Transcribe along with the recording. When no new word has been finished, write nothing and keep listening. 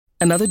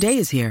Another day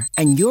is here,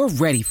 and you're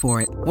ready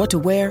for it. What to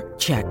wear?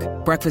 Check.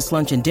 Breakfast,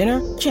 lunch, and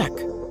dinner? Check.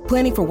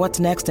 Planning for what's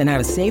next and how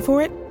to save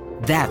for it?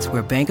 That's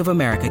where Bank of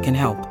America can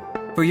help.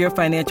 For your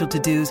financial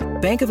to-dos,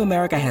 Bank of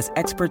America has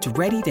experts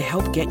ready to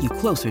help get you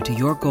closer to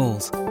your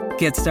goals.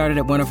 Get started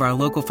at one of our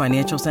local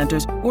financial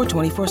centers or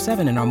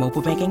 24/7 in our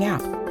mobile banking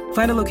app.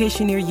 Find a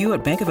location near you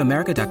at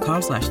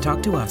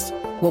bankofamerica.com/talktous.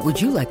 What would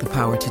you like the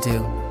power to do?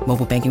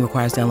 Mobile banking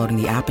requires downloading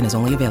the app and is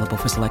only available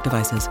for select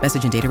devices.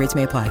 Message and data rates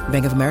may apply.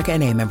 Bank of America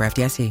N.A., member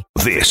FDIC.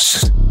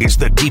 This is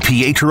the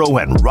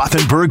DiPietro and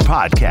Rothenberg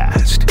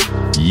podcast.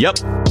 Yep.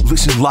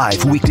 Listen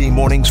live weekday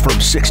mornings from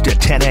 6 to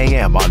 10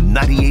 a.m. on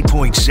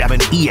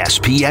 98.7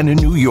 ESPN in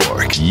New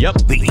York.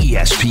 Yep. The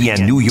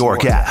ESPN New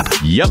York app.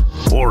 Yep.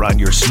 Or on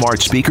your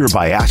smart speaker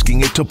by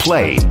asking it to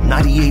play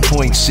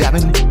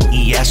 98.7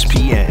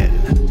 ESPN.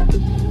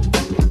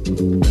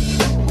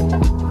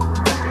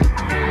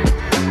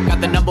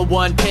 The number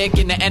one pick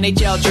in the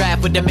NHL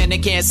draft with them and they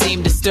can't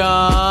seem to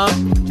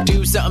stump.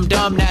 Do something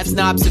dumb, that's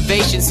an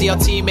observation.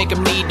 CLT make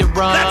them need to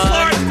run. That's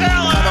Lawrence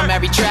Taylor! Call them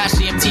every trash,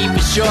 CMT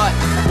for short.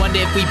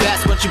 Wonder if we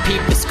best once you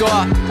peep the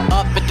score.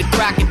 Up at the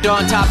crack of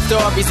dawn, top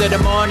stories of the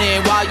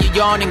morning. While you're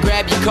yawning,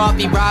 grab your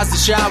coffee, rise to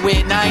shine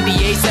with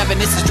 98.7.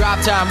 This is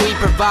Drop Time. We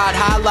provide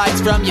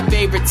highlights from your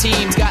favorite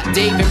teams. Got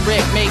Dave and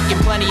Rick making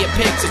plenty of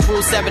picks. It's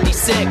Rule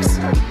 76.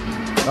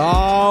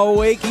 Oh,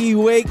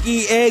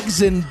 wakey,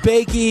 eggs and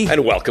bakey.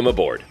 And welcome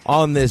aboard.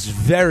 On this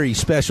very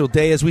special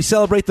day as we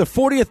celebrate the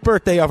 40th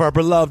birthday of our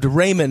beloved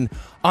Raymond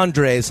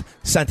Andres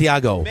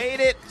Santiago. Made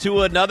it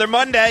to another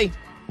Monday.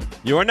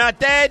 You're not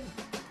dead.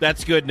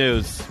 That's good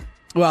news.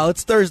 Well,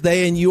 it's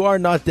Thursday and you are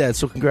not dead,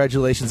 so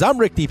congratulations. I'm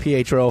Rick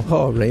DiPietro.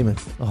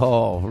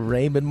 Oh,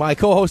 Raymond. My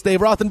co-host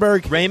Dave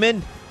Rothenberg.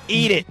 Raymond,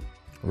 eat it.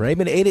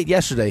 Raymond ate it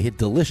yesterday. Had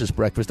delicious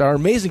breakfast. Our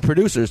amazing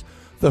producers,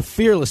 the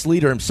fearless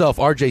leader himself,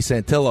 RJ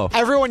Santillo.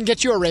 Everyone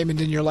gets you a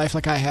Raymond in your life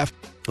like I have.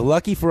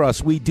 Lucky for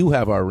us, we do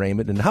have our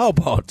Raymond. And how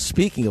about,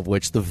 speaking of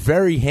which, the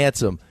very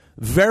handsome,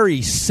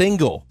 very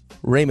single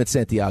Raymond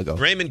Santiago.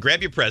 Raymond,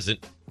 grab your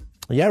present.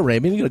 Yeah,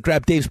 Raymond, you're going to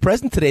grab Dave's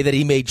present today that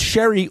he made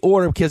sherry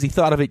order because he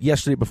thought of it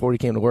yesterday before he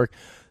came to work.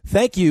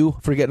 Thank you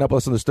for getting up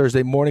with us on this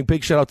Thursday morning.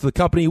 Big shout out to the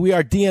company. We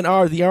are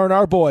DNR, the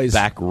R&R boys.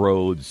 Back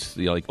roads,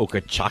 like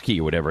Okeechobee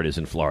or whatever it is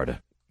in Florida.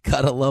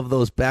 Gotta love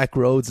those back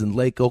roads in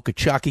Lake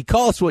Okeechobee.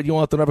 Call us what you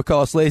want. Don't ever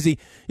call us lazy.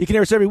 You can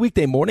hear us every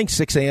weekday morning,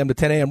 6 a.m. to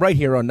 10 a.m. right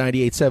here on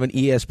 98.7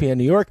 ESPN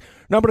New York.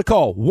 Number to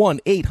call,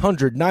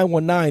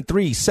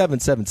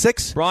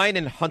 1-800-919-3776. Brian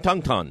and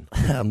Huntington.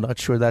 I'm not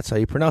sure that's how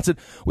you pronounce it.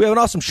 We have an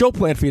awesome show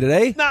planned for you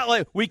today. Not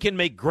like we can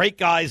make great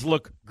guys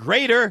look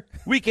greater.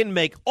 We can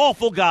make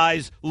awful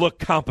guys look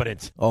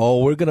competent.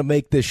 Oh, we're going to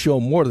make this show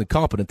more than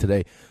competent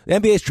today. The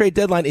NBA's trade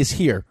deadline is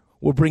here.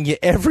 We'll bring you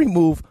every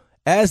move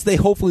as they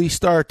hopefully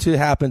start to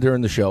happen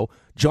during the show.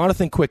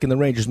 Jonathan Quick and the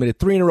Rangers made it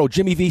 3 in a row.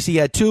 Jimmy Vesey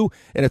had 2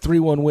 and a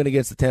 3-1 win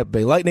against the Tampa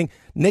Bay Lightning.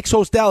 Knicks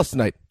host Dallas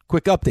tonight.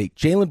 Quick update.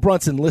 Jalen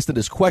Brunson listed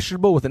as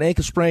questionable with an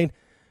ankle sprain.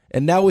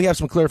 And now we have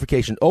some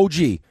clarification. OG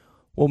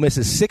will miss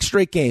his 6th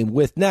straight game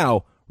with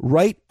now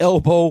right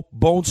elbow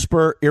bone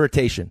spur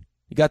irritation.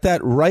 You got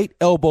that? Right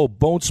elbow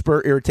bone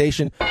spur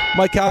irritation.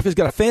 Mike Kafka's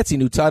got a fancy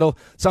new title.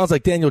 Sounds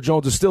like Daniel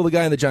Jones is still the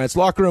guy in the Giants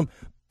locker room.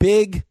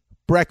 Big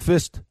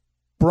breakfast,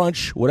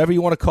 brunch, whatever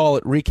you want to call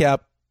it,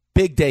 recap.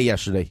 Big day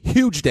yesterday.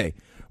 Huge day.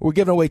 We're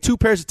giving away 2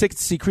 pairs of tickets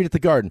to see Creed at the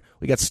Garden.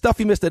 We got Stuff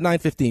You Missed at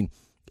 9:15.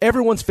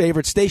 Everyone's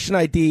favorite, Station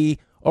ID,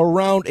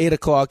 around 8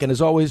 o'clock. And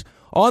as always,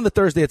 on the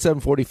Thursday at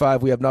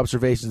 7:45, we have an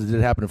observation that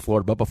did happen in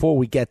Florida. But before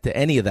we get to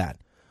any of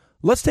that,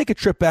 let's take a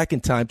trip back in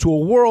time to a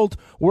world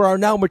where our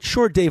now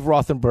mature Dave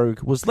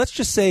Rothenberg was, let's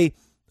just say,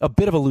 a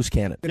bit of a loose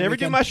cannon. You ever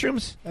do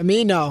mushrooms?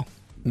 Me, no.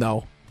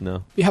 No.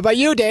 How about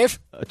you, Dave?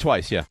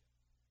 Twice, yeah.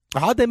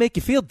 How'd they make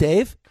you feel,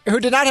 Dave? Who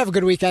did not have a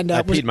good weekend?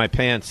 I peed my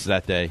pants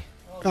that day.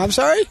 I'm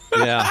sorry?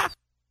 Yeah.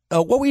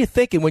 What were you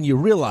thinking when you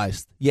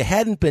realized you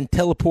hadn't been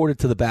teleported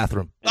to the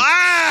bathroom?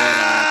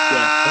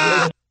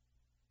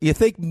 You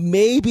think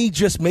maybe,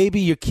 just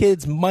maybe, your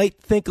kids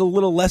might think a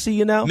little less of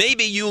you now?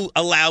 Maybe you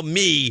allow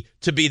me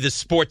to be the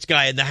sports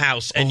guy in the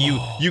house and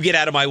you get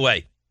out of my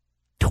way.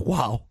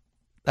 Wow.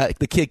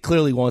 The kid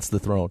clearly wants the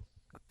throne.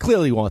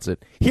 Clearly wants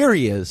it. Here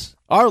he is,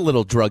 our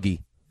little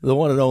druggie, the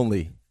one and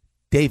only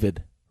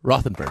David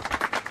Rothenberg.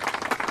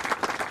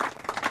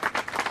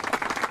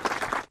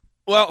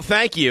 Well,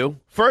 thank you.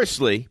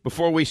 Firstly,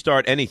 before we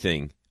start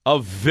anything, a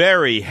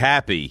very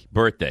happy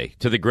birthday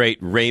to the great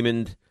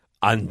Raymond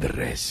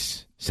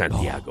Andres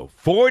Santiago.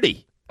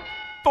 40.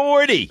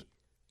 40. You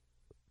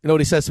know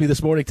what he says to me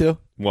this morning, too?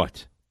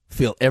 What?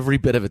 Feel every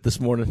bit of it this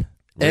morning.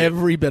 Really?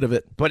 Every bit of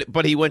it.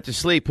 But he went to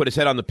sleep, put his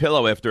head on the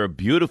pillow after a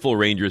beautiful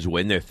Rangers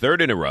win, their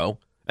 3rd in a row,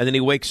 and then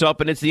he wakes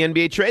up and it's the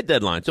NBA trade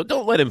deadline. So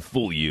don't let him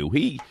fool you.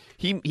 He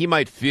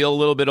might feel a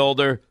little bit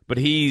older, but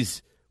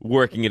he's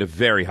working at a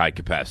very high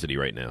capacity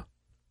right now.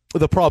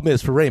 The problem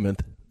is for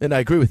Raymond, and I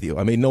agree with you.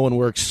 I mean, no one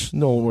works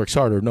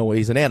harder. No way,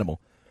 he's an animal.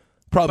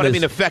 Problem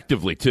is,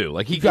 effectively too.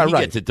 Like he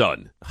gets it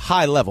done.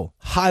 High level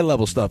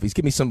stuff. He's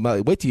giving me some.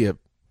 Wait till you.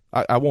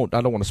 I won't.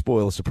 I don't want to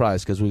spoil a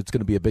surprise because it's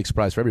going to be a big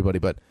surprise for everybody.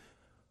 But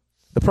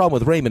the problem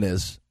with Raymond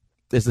is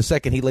is the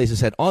second he lays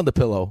his head on the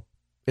pillow,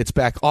 it's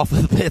back off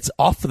of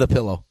the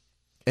pillow.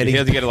 And he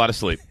doesn't get a lot of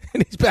sleep.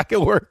 And he's back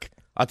at work.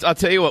 I'll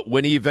tell you what,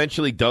 when he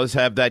eventually does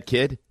have that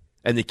kid,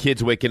 and the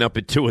kid's waking up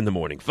at 2 in the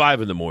morning,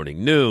 5 in the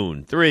morning,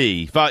 noon,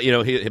 3, 5,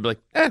 he'll be like,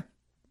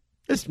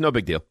 it's no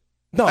big deal.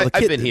 No, I've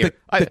been here.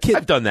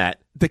 I've done that.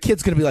 The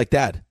kid's going to be like,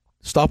 Dad,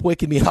 stop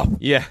waking me up.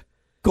 Yeah.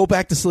 Go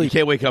back to sleep. You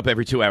can't wake up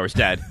every 2 hours,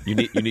 Dad. You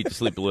need to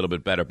sleep a little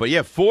bit better. But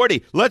yeah,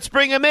 40. Let's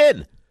bring him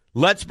in.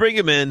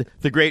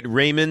 The great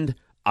Raymond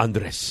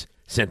Andres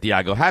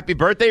Santiago. Happy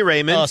birthday,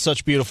 Raymond. Oh,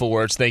 such beautiful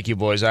words. Thank you,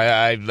 boys.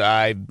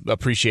 I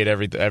appreciate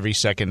every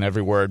second,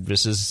 every word.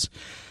 This is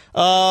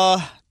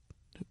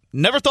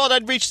never thought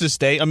I'd reach this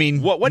day. I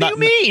mean, what do you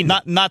mean?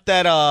 Not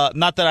that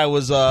I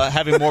was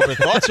having morbid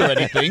thoughts or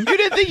anything. You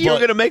didn't think you were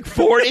going to make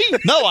 40?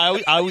 No,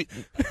 I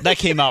that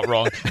came out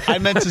wrong. I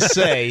meant to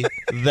say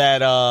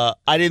that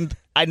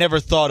I never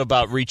thought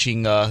about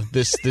reaching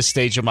this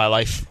stage of my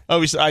life.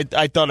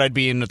 I thought I'd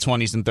be in the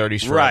 20s and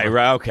 30s forever.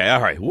 Right. Okay.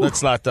 All right. Woo.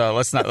 Let's not get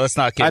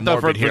I thought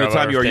morbid from here. the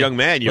time you were a young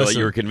man, you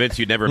were convinced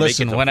you'd never make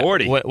it to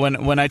 40.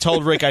 When I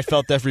told Rick I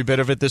felt every bit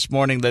of it this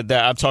morning, that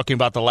I'm talking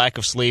about the lack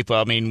of sleep.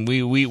 I mean,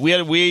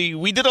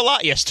 we did a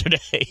lot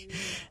yesterday,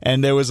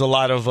 and there was a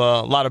lot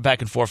of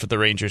back and forth with the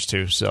Rangers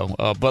too. So,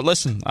 but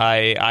listen,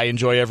 I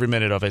enjoy every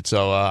minute of it.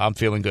 So I'm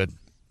feeling good.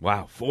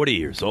 Wow, 40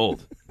 years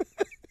old.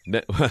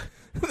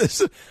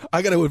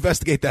 I got to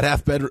investigate that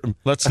half bedroom.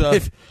 Let's. I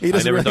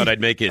never thought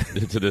I'd make it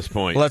to this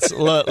point. Let's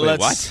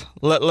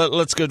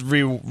go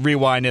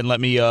rewind and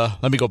let me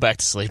go back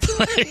to sleep.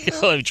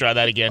 Let me try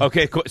that again.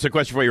 Okay, so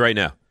question for you right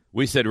now.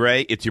 We said,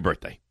 Ray, it's your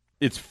birthday.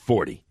 It's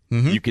 40.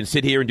 Mm-hmm. You can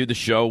sit here and do the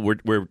show.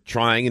 We're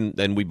trying,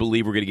 and we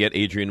believe we're going to get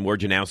Adrian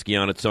Wojnarowski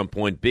on at some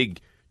point. Big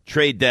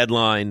trade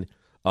deadline,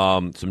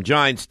 some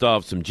Giant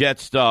stuff, some Jet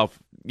stuff.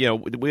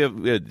 We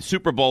have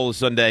Super Bowl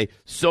Sunday.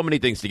 So many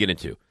things to get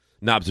into.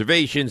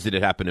 Observations, did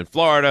it happen in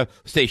Florida,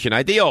 station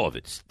ID, all of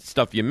it,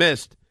 stuff you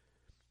missed.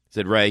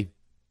 Said, Ray,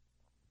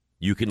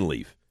 you can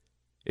leave.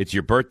 It's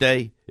your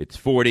birthday, it's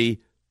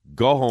 40,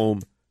 go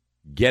home,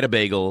 get a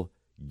bagel,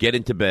 get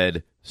into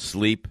bed,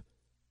 sleep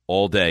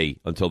all day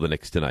until the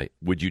Knicks tonight.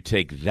 Would you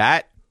take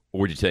that,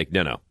 or would you take,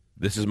 no,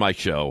 this is my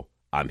show,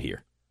 I'm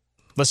here?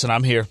 Listen,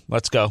 I'm here.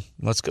 Let's go.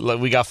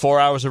 We got 4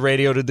 hours of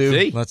radio to do.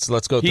 See? Let's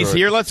go through He's it.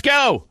 here, let's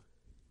go.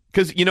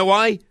 Because you know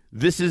why?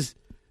 This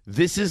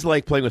is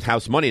like playing with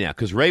house money now,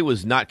 because Ray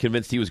was not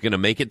convinced he was going to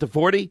make it to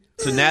 40.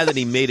 So now that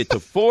he made it to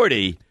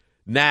 40,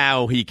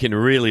 now he can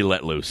really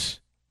let loose.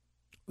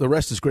 The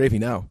rest is gravy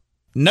now.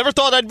 Never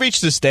thought I'd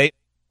reach this state.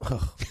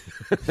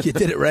 You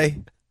did it,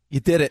 Ray. You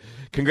did it.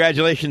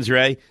 Congratulations,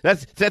 Ray.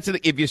 That's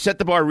if you set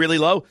the bar really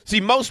low. See,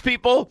 most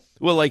people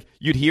will,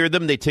 you'd hear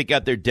them, they take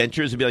out their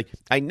dentures and be like,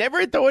 I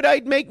never thought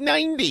I'd make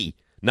 90.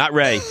 Not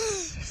Ray.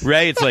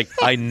 Ray, it's like,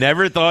 I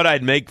never thought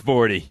I'd make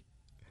 40.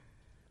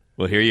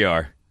 Well, here you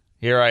are.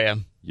 Here I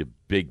am. You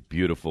big,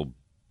 beautiful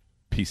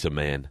piece of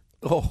man.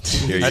 Oh,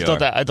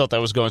 I thought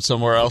that was going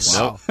somewhere else.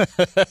 Wow.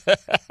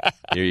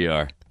 Here you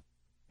are.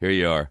 Here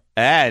you are.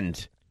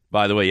 And,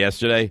 by the way,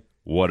 yesterday,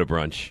 what a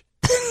brunch.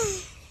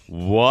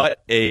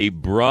 What a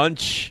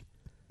brunch.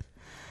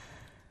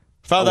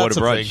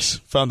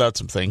 Found out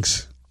some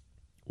things.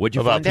 What'd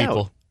you about find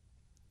people.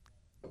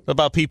 out?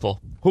 About people.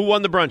 Who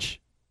won the brunch?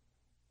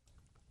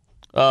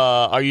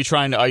 Are you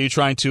trying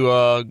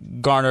to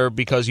garner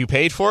because you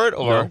paid for it,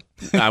 or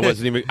no, I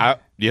wasn't even?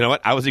 You know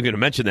what? I wasn't even going to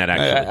mention that.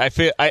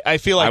 Actually, I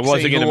feel like I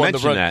wasn't going to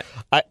mention that.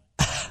 I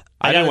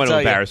didn't want to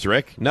embarrass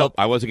Rick. No,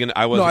 I wasn't going to.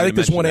 No, I think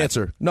there's one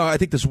answer. No, I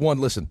think there's one.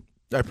 Listen,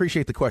 I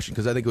appreciate the question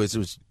because I think it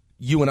was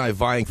you and I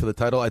vying for the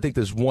title. I think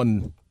there's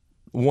one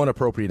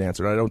appropriate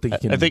answer. I don't think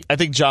you can. I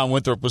think John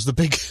Winthrop was the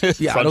big.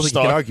 Yeah, I don't think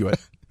you can argue it.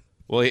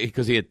 Well,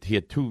 because he had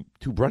two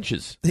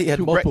brunches. He had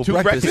multiple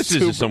breakfasts,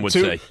 as some would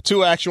say.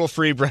 Two actual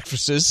free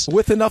breakfasts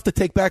with enough to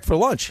take back for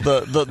lunch.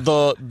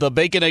 The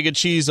bacon, egg, and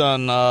cheese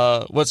on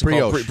what's it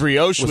brioche. Called?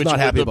 Brioche. Was not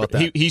happy about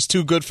that. He's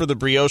too good for the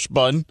brioche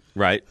bun.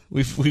 Right.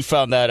 We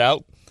found that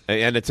out.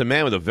 And it's a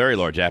man with a very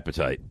large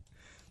appetite.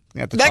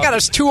 That got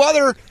us 2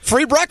 other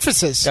free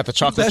breakfasts. Got the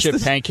chocolate chip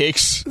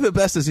pancakes. The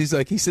best is he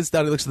sits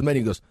down, he looks at the menu,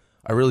 and goes,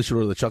 I really should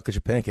order the chocolate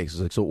chip pancakes.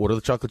 He's like, so order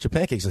the chocolate chip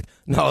pancakes. He's like,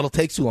 no, it'll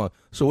take too long.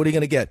 So what are you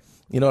going to get?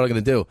 You know what I'm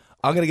going to do?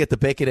 I'm going to get the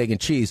bacon, egg,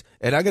 and cheese,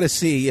 and I'm going to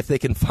see if they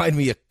can find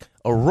me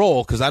a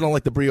roll, because I don't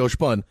like the brioche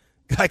bun.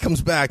 Guy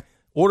comes back,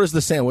 orders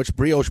the sandwich,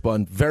 brioche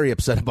bun, very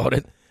upset about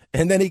it,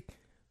 and then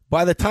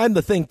by the time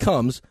the thing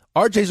comes,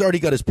 RJ's already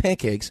got his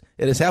pancakes,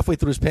 and is halfway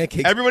through his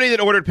pancakes. Everybody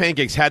that ordered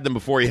pancakes had them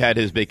before he had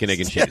his bacon,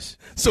 egg, and cheese.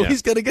 So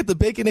he's going to get the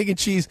bacon, egg, and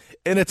cheese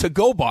in a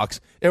to-go box,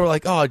 and we're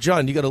like, oh,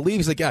 John, you got to leave?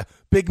 He's like, yeah,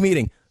 big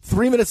meeting.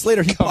 3 minutes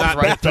later, he comes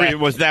back.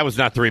 That was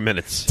not 3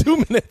 minutes.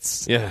 2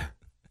 minutes. Yeah.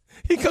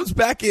 He comes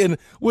back in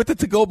with the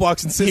to-go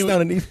box and sits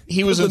down and eats.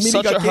 He was in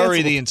such a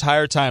hurry the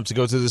entire time to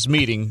go to this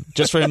meeting,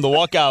 just for him to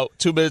walk out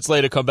 2 minutes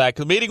later, come back.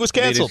 The meeting was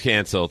canceled. Meeting's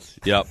canceled.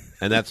 Yep.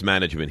 And that's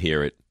management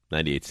here at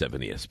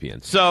 98.7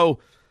 ESPN. So,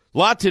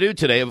 lot to do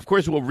today. Of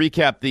course, we'll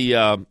recap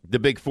the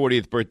big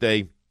 40th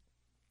birthday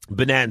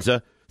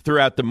bonanza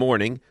throughout the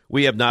morning.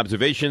 We have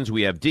observations.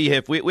 We have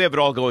DHIF. We have it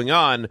all going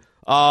on.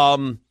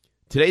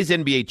 today's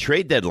NBA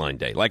trade deadline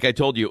day. Like I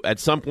told you, at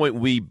some point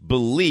we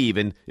believe,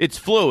 and it's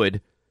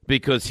fluid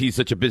because he's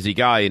such a busy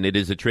guy and it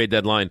is a trade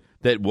deadline,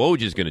 that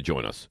Woj is going to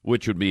join us,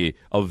 which would be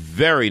a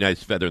very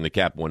nice feather in the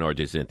cap when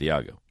RJ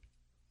Santiago.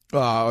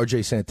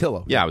 RJ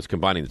Santillo. Yeah, I was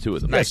combining the two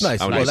of them. That's nice.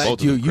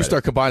 You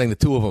start combining the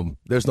two of them,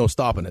 there's no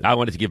stopping it. I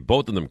wanted to give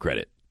both of them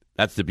credit.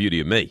 That's the beauty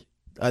of me.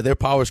 Their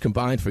powers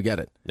combined, forget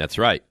it. That's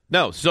right.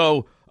 No,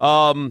 so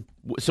I don't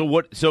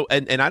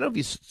know if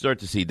you start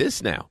to see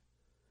this now.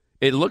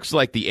 It looks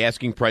like the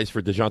asking price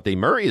for DeJounte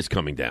Murray is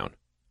coming down.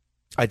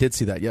 I did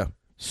see that, yeah.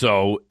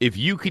 So if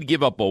you could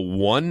give up a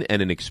 1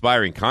 and an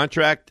expiring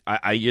contract,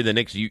 you're the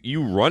Knicks.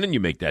 You run and you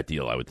make that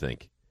deal, I would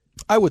think.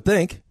 I would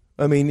think.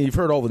 I mean, you've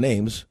heard all the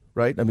names,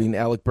 right? I mean,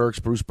 Alec Burks,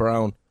 Bruce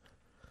Brown,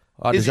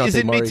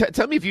 DeJounte Murray.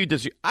 Tell me if you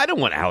disagree. I don't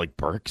want Alec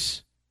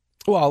Burks.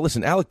 Well,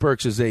 listen, Alec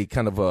Burks is a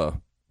kind of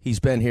a, he's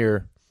been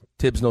here.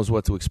 Tibbs knows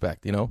what to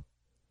expect, you know?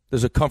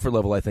 There's a comfort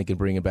level, I think, in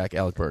bringing back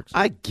Alec Burks.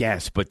 I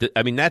guess, but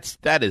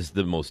that is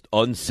the most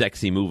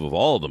unsexy move of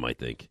all of them, I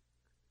think.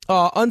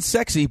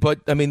 Unsexy, but,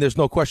 I mean, there's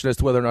no question as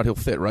to whether or not he'll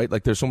fit, right?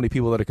 Like, there's so many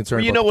people that are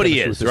concerned you about know what he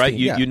is, right?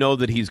 Yeah. You know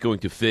that he's going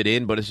to fit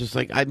in, but it's just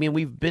like, I mean,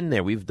 we've been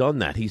there. We've done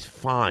that. He's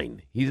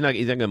fine. He's not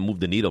going to move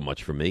the needle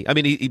much for me. I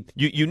mean,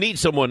 you need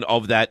someone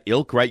of that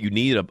ilk, right? You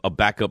need a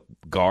backup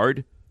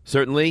guard,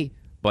 certainly,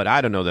 but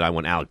I don't know that I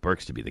want Alec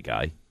Burks to be the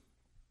guy.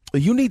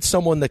 You need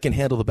someone that can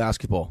handle the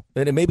basketball.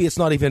 And maybe it's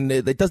not even,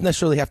 it doesn't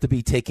necessarily have to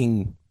be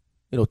taking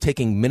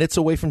minutes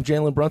away from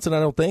Jalen Brunson,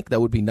 I don't think.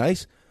 That would be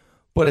nice.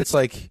 But it's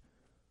like,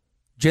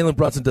 Jalen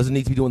Brunson doesn't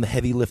need to be doing the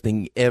heavy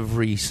lifting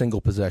every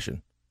single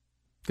possession.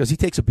 Because he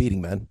takes a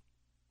beating, man.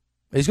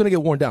 He's going to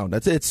get worn down.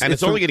 It's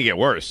only going to get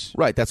worse.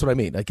 Right, that's what I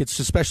mean. Like, it's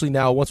especially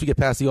now, once we get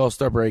past the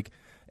All-Star break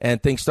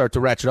and things start to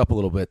ratchet up a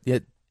little bit.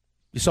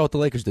 You saw what the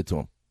Lakers did to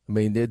him. I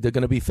mean, they're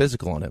going to be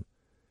physical on him.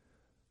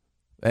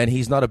 And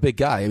he's not a big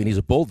guy. I mean, he's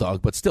a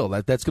bulldog, but still,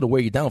 that's going to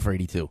wear you down for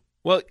 82.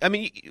 Well, I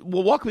mean,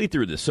 walk me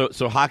through this. So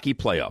hockey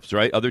playoffs,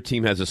 right? Other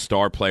team has a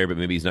star player, but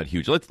maybe he's not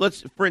huge.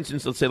 Let's for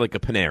instance, let's say like a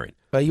Panarin.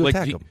 You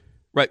attack him.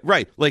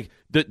 Right. Like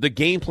the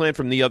game plan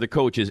from the other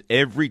coach is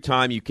every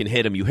time you can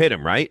hit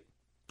him, right?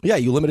 Yeah,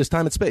 you limit his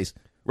time and space.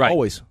 Right.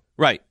 Always.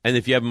 Right. And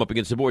if you have him up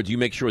against the boards, you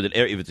make sure that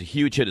if it's a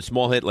huge hit, a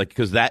small hit, like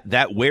because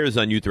that wears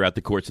on you throughout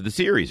the course of the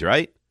series,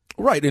 right?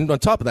 Right, and on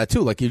top of that,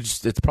 too, like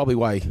it's probably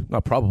why,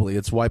 not probably,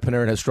 it's why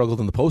Panarin has struggled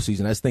in the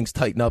postseason as things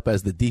tighten up,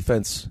 as the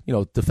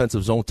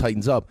defensive zone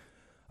tightens up.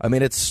 I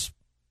mean,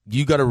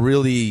 you got to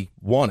really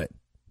want it.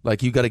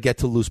 Like, you got to get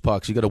to loose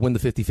pucks. You got to win the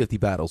 50-50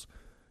 battles.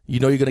 You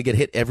know you're going to get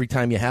hit every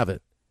time you have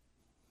it.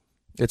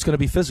 It's going to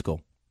be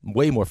physical,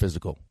 way more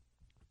physical.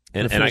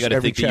 And I got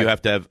to think that you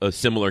have to have a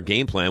similar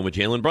game plan with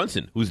Jalen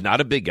Brunson, who's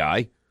not a big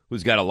guy,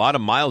 who's got a lot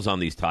of miles on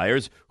these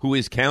tires, who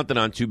is counted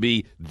on to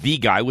be the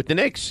guy with the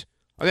Knicks.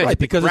 Right,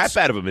 because crap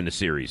out of him in the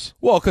series.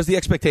 Well, because the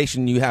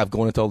expectation you have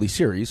going into all these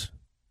series,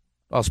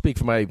 I'll speak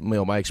from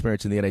my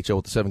experience in the NHL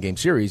with the 7-game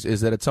series,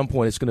 is that at some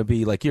point it's going to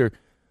be like you're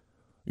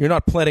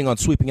not planning on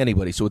sweeping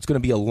anybody, so it's going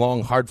to be a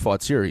long,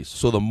 hard-fought series.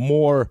 So the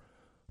more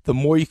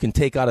you can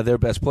take out of their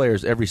best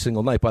players every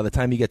single night, by the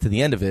time you get to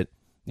the end of it,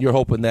 you're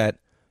hoping that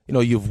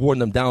you've worn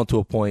them down to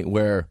a point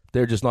where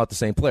they're just not the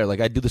same player.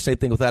 Like I do the same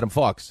thing with Adam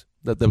Fox.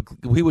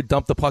 We would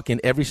dump the puck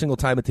in every single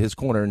time into his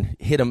corner and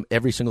hit him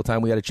every single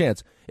time we had a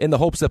chance, in the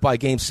hopes that by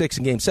Game 6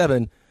 and Game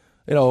 7,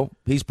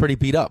 he's pretty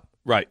beat up.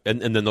 Right, and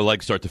then the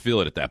legs start to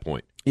feel it at that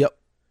point. Yep.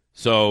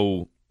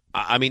 So,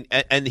 I mean,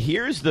 and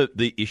here's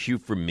the issue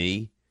for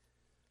me.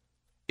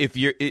 If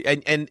you're,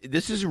 and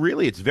this is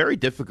really, it's very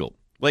difficult.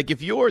 Like,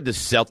 if you're the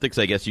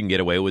Celtics, I guess you can get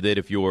away with it.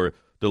 If you're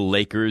the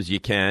Lakers, you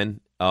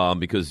can,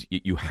 because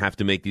you have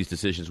to make these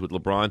decisions with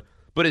LeBron.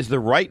 But is the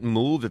right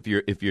move, if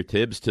you're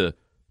Tibbs, to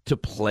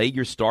play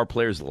your star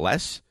players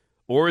less?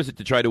 Or is it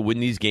to try to win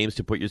these games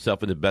to put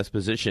yourself in the best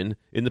position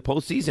in the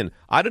postseason?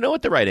 I don't know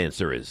what the right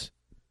answer is.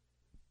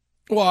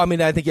 Well, I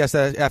mean, I think you have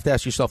to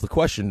ask yourself the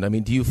question. I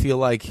mean, do you feel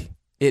like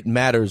it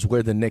matters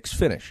where the Knicks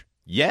finish?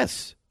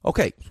 Yes.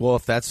 Okay. Well,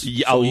 if that's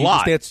a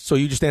lot. So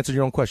you just answered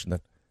your own question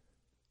then.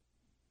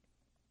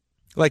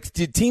 Like,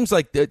 teams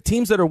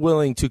that are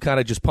willing to kind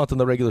of just punt on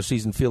the regular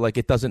season feel like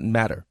it doesn't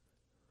matter.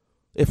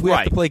 If we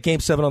have to play Game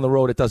 7 on the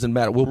road, it doesn't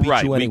matter. We'll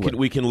beat you anyway.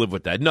 We can live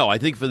with that. No, I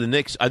think for the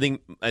Knicks, I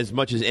think as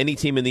much as any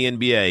team in the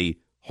NBA,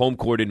 home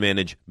court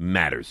advantage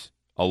matters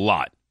a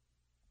lot.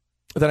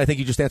 Then I think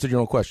you just answered your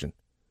own question.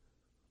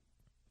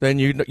 Then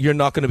you're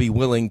not going to be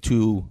willing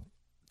to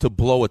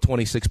blow a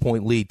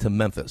 26-point lead to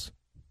Memphis,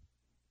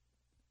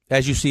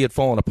 as you see it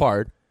falling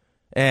apart.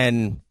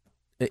 And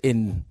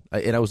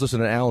I was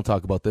listening to Alan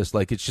talk about this.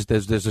 Like, it's just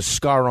there's a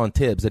scar on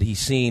Tibbs that he's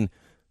seen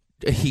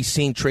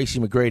Tracy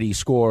McGrady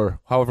score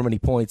however many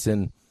points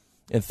in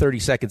 30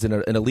 seconds and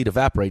a lead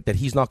evaporate, that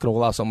he's not going to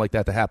allow something like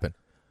that to happen.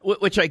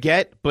 Which I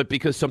get, but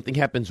because something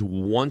happens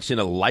once in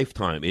a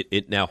lifetime,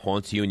 it now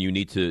haunts you, and you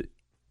need to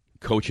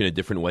coach in a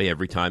different way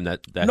every time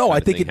that No, kind I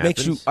of think thing it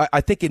makes you. happens.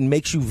 I think it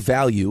makes you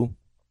value.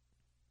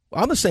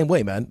 I'm the same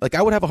way, man. Like,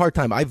 I would have a hard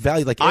time. I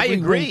value I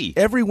agree.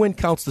 Every win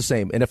counts the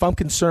same, and if I'm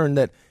concerned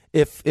that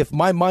if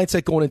my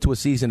mindset going into a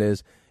season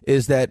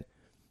is that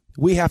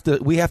we have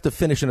to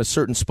finish in a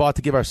certain spot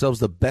to give ourselves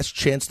the best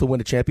chance to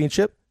win a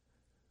championship.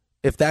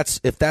 If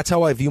that's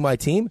how I view my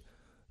team,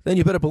 then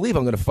you better believe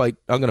I'm going to fight.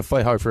 I'm going to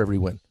fight hard for every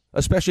win,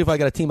 especially if I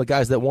got a team of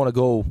guys that want to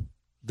go,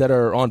 that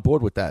are on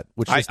board with that.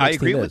 Which I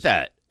agree with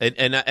that,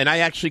 and I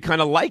actually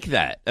kind of like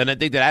that, and I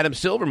think that Adam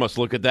Silver must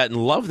look at that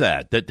and love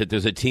that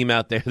there's a team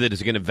out there that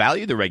is going to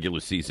value the regular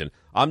season.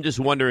 I'm just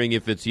wondering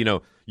if it's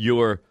the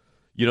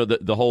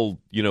whole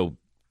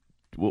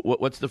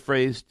what's the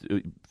phrase?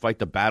 Fight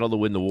the battle to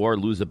win the war,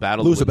 lose the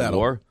battle to win the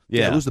war.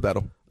 Yeah, lose the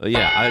battle.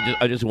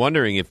 I'm just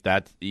wondering if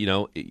that's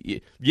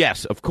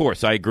yes, of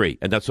course, I agree,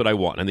 and that's what I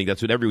want. I think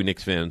that's what every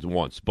Knicks fan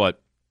wants.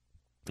 But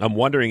I'm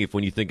wondering if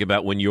when you think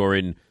about when you're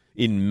in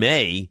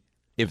May,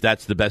 if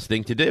that's the best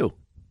thing to do.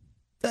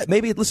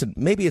 Maybe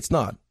it's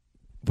not.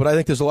 But I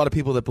think there's a lot of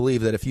people that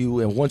believe that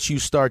once you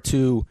start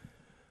to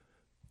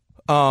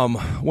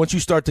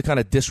kind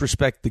of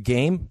disrespect the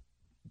game,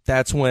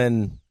 that's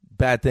when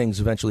bad things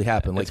eventually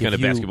happen. It's kind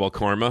of basketball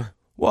karma.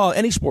 Well,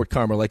 any sport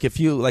karma. If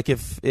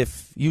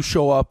you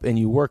show up and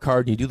you work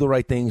hard and you do the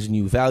right things and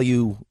you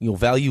value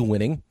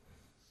winning,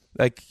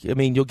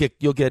 you'll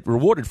get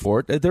rewarded for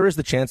it. There is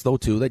the chance though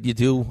too that you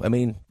do. I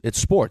mean, it's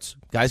sports.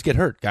 Guys get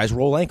hurt. Guys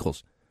roll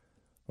ankles.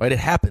 Right? It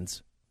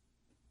happens.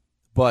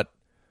 But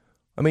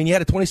I mean, you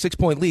had a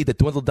 26-point lead that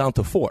dwindled down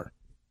to 4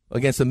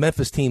 against a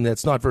Memphis team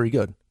that's not very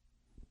good.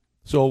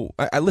 So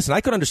listen,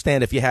 I could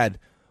understand if you had,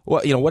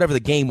 whatever the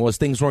game was,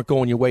 things weren't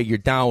going your way. You're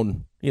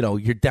down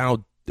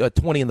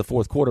 20 in the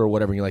fourth quarter or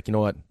whatever. And you're like, you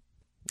know what?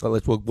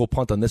 We'll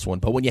punt on this one.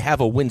 But when you have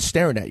a win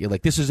staring at you,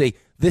 like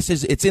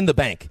it's in the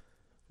bank.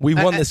 We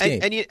won this game.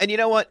 And you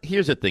know what?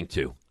 Here's the thing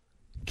too.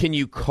 Can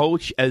you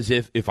coach as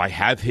if I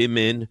have him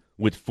in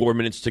with 4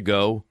 minutes to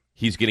go,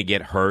 he's going to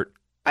get hurt?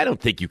 I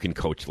don't think you can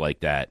coach like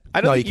that.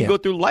 I don't think you can go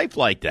through life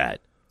like that.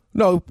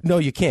 No,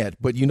 you can't.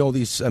 But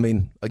these. I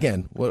mean,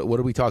 again, what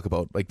do we talk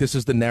about? Like this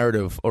is the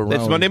narrative around.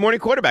 It's Monday Morning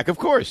Quarterback, of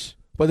course.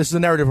 But this is the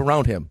narrative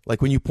around him.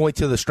 Like when you point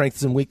to the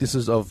strengths and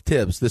weaknesses of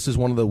Tibbs, this is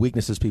one of the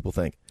weaknesses people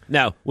think.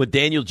 Now, when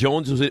Daniel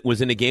Jones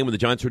was in a game when the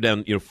Giants were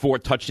down, 4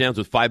 touchdowns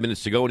with 5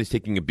 minutes to go, and he's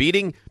taking a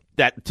beating,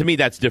 that to me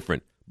that's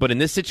different. But in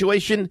this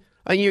situation,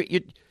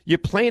 you're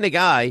playing a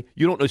guy,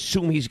 you don't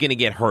assume he's going to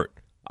get hurt.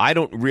 I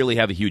don't really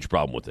have a huge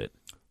problem with it.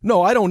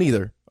 No, I don't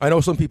either. I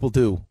know some people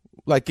do.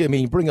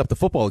 Bring up the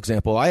football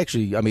example. I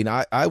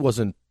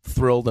wasn't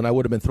thrilled, and I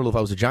would have been thrilled if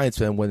I was a Giants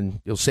fan when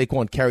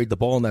Saquon carried the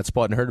ball in that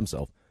spot and hurt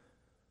himself.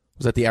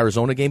 Was that the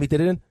Arizona game he did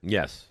it in?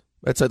 Yes.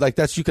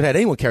 That's you could have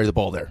anyone carry the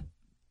ball there.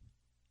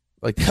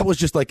 Like that was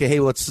just like,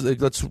 hey, we're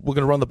going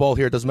to run the ball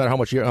here. It doesn't matter how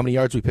many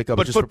yards we pick up.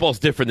 But football's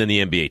different than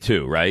the NBA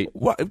too, right?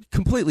 Well,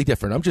 completely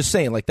different. I'm just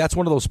saying, that's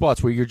one of those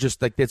spots where you're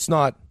just like, it's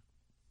not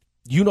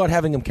you not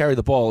having him carry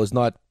the ball is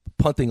not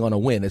punting on a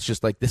win. It's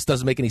just like this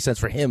doesn't make any sense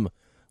for him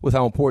with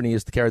how important he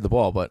is to carry the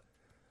ball. But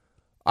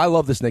I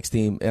love this Knicks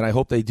team, and I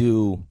hope they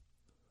do.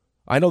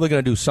 I know they're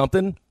going to do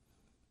something.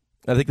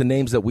 I think the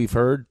names that we've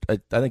heard, I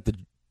think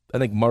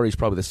Murray's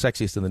probably the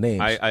sexiest of the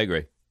names. I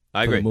agree.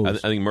 I think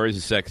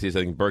Murray's the sexiest.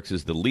 I think Burks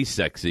is the least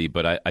sexy,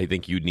 but I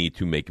think you need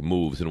to make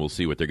moves, and we'll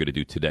see what they're going to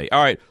do today.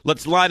 All right,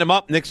 let's line them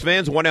up. Knicks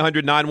fans,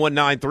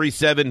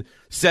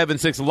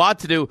 1-800-919-3776. A lot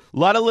to do. A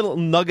lot of little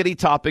nuggety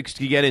topics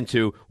to get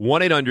into.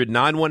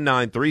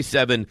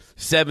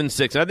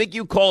 1-800-919-3776. And I think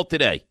you called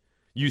today.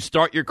 You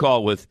start your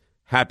call with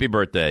happy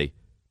birthday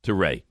to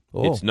Ray.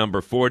 Oh. It's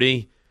number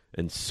 40,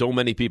 and so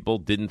many people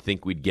didn't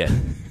think we'd get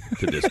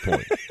to this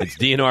point. It's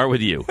DNR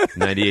with you,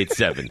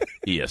 98.7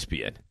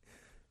 ESPN.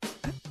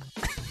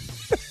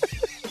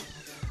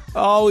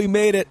 Oh, he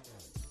made it.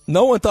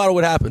 No one thought it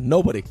would happen.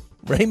 Nobody.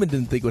 Raymond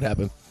didn't think it would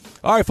happen.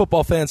 All right,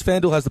 football fans,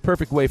 FanDuel has the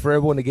perfect way for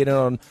everyone to get in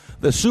on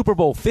the Super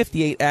Bowl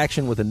 58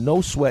 action with a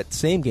no-sweat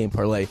same-game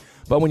parlay.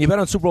 But when you bet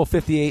on Super Bowl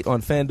 58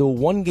 on FanDuel,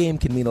 one game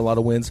can mean a lot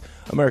of wins.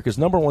 America's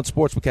 #1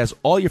 sportsbook has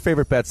all your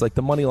favorite bets like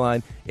the money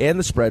line and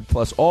the spread,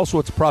 plus all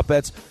sorts of prop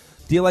bets.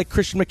 Do you like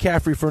Christian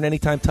McCaffrey for an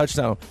anytime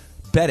touchdown?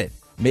 Bet it.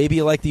 Maybe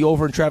you like the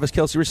over in Travis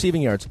Kelce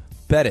receiving yards?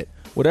 Bet it.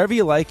 Whatever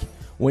you like.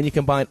 When you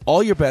combine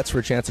all your bets for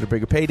a chance at a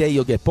bigger payday,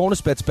 you'll get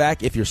bonus bets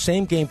back if your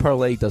same-game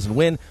parlay doesn't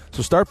win.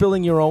 So start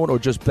building your own or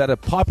just bet a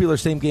popular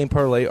same-game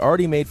parlay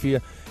already made for you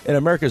in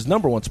America's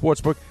 #1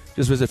 sportsbook.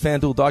 Just visit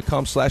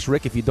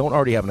FanDuel.com/Rick if you don't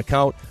already have an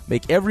account.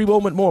 Make every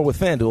moment more with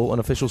FanDuel, an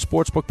official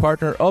sportsbook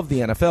partner of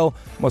the NFL.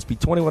 Must be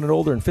 21 and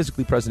older and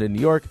physically present in New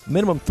York.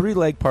 Minimum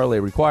 3-leg parlay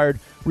required.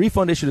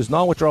 Refund issued as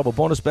non-withdrawable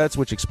bonus bets,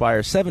 which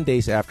expire 7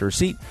 days after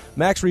receipt.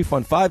 Max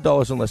refund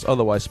 $5 unless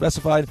otherwise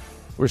specified.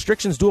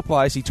 Restrictions do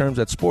apply. See terms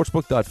at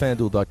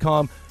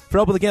sportsbook.fanduel.com. For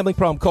help with a gambling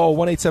problem, call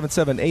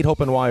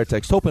 1-877-8-HOPE-NY or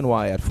text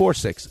HOPE-NY at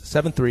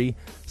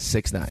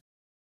 467-369.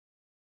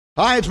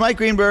 Hi, it's Mike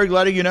Greenberg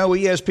letting you know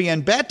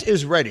ESPN Bet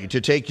is ready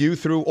to take you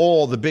through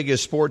all the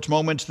biggest sports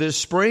moments this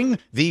spring.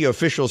 The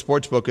official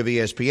sportsbook of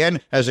ESPN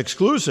has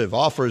exclusive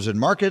offers and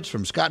markets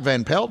from Scott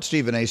Van Pelt,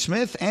 Stephen A.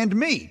 Smith, and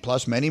me,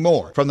 plus many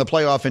more. From the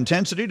playoff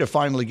intensity to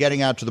finally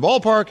getting out to the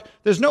ballpark,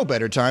 there's no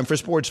better time for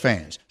sports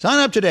fans. Sign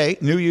up today.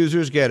 New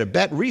users get a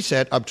bet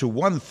reset up to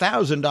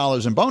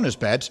 $1,000 in bonus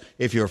bets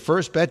if your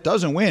first bet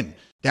doesn't win.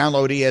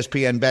 Download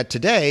ESPN Bet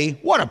today.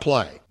 What a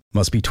play.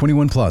 Must be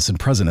 21 plus and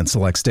present in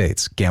select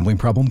states. Gambling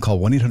problem? Call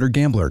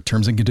 1-800-GAMBLER.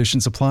 Terms and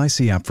conditions apply.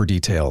 See app for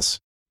details.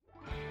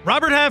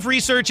 Robert Half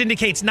research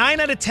indicates 9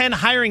 out of 10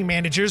 hiring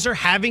managers are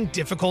having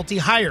difficulty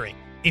hiring.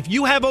 If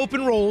you have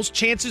open roles,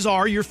 chances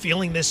are you're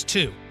feeling this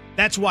too.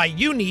 That's why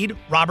you need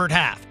Robert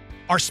Half.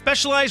 Our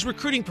specialized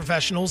recruiting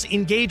professionals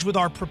engage with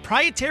our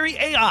proprietary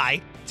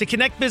AI to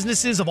connect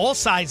businesses of all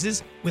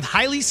sizes with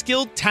highly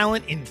skilled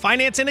talent in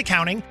finance and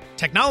accounting,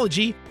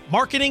 technology,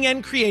 marketing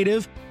and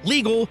creative,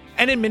 legal,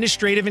 and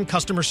administrative and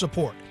customer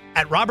support.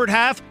 At Robert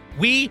Half,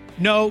 we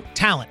know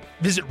talent.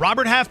 Visit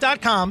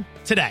roberthalf.com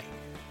today.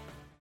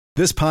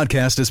 This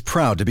podcast is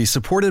proud to be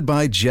supported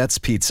by Jets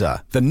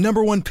Pizza, the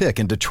 #1 pick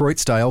in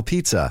Detroit-style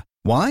pizza.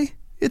 Why?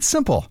 It's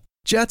simple.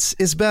 Jets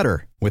is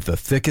better. With the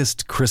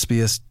thickest,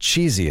 crispiest,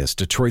 cheesiest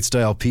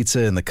Detroit-style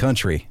pizza in the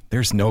country,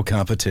 there's no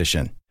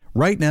competition.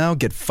 Right now,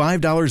 get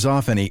 $5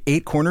 off any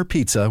 8-corner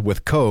pizza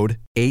with code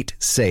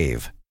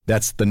 8SAVE.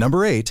 That's the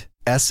number 8,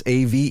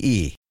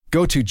 SAVE.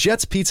 Go to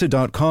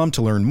jetspizza.com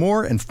to learn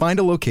more and find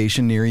a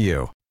location near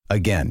you.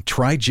 Again,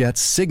 try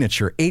Jet's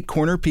signature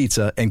 8-corner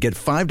pizza and get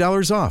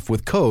 $5 off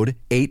with code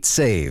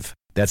 8SAVE.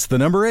 That's the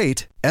number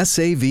 8,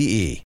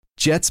 SAVE.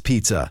 Jet's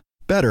Pizza.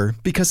 Better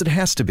because it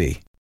has to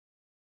be.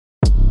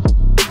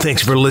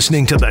 Thanks for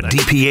listening to the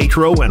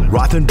DiPietro and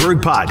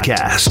Rothenberg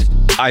podcast.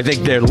 I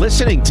think they're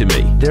listening to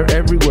me. They're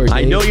everywhere, Dave.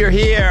 I know you're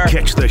here.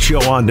 Catch the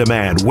show on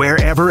demand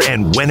wherever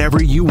and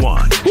whenever you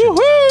want.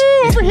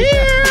 Woohoo! Over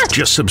here!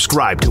 Just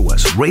subscribe to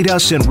us, rate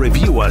us, and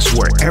review us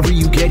wherever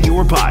you get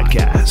your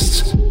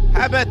podcasts.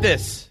 How about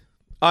this?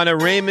 On a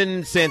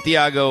Raymond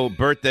Santiago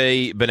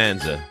birthday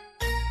bonanza,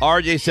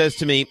 RJ says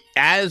to me,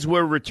 as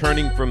we're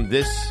returning from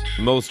this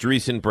most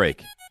recent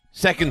break,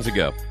 seconds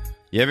ago,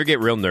 you ever get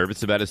real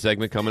nervous about a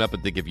segment coming up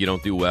and think if you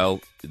don't do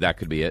well, that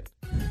could be it?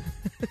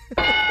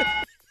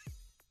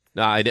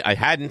 No, I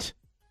hadn't.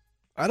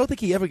 I don't think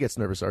he ever gets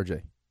nervous,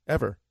 RJ.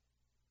 Ever.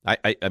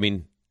 I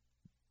mean,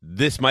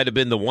 this might have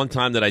been the one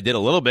time that I did a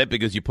little bit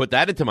because you put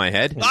that into my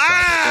head.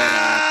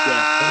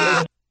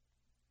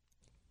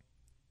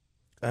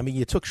 I mean,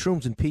 you took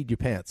shrooms and peed your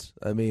pants.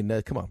 I mean,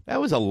 come on.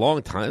 That was a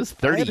long time. It was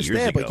 30 years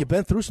ago. But you've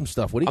been through some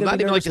stuff. What are you I'm going to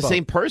be nervous not even like the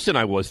same person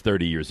I was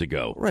 30 years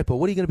ago. Right, but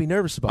what are you going to be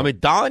nervous about? I mean,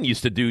 Don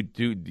used to do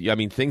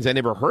things I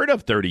never heard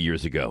of 30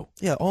 years ago.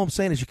 Yeah, all I'm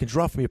saying is you can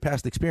draw from your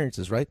past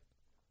experiences, right?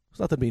 There's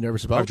nothing to be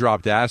nervous about. I've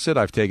dropped acid.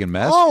 I've taken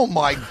meth. Oh,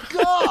 my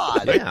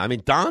God. Yeah, I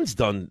mean, Don's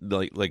done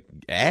like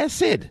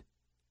acid.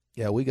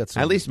 Yeah, we got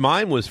some. At least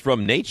mine was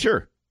from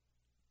nature.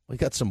 We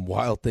got some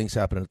wild things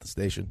happening at the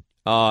station.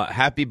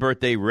 Happy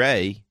birthday,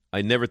 Ray.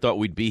 I never thought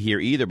we'd be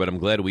here either, but I'm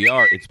glad we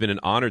are. It's been an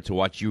honor to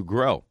watch you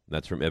grow.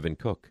 That's from Evan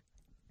Cook.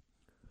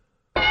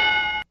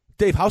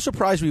 Dave, how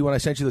surprised were you when I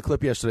sent you the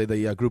clip yesterday,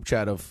 the group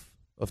chat of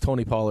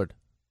Tony Pollard?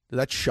 Did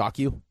that shock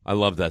you? I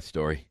love that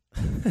story.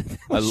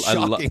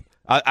 Shocking.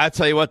 I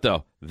tell you what,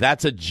 though.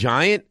 That's a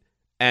giant,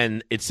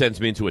 and it sends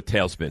me into a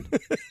tailspin.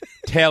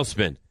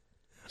 Tailspin.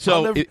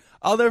 So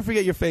I'll never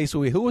forget your face.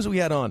 Who was we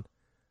had on?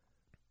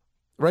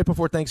 Right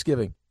before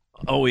Thanksgiving.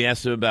 Oh, we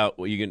asked him about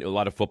you can do a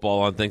lot of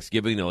football on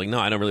Thanksgiving. They're like, no,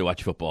 I don't really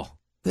watch football.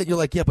 Then you're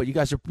like, yeah, but you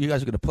guys are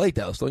going to play,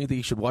 Dallas. Don't you think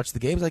you should watch the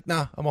games? Like,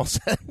 nah, I'm all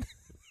set.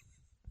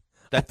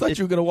 I thought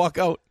you were going to walk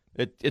out.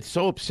 It's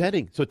so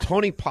upsetting. So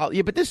Tony Pollard,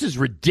 yeah, but this is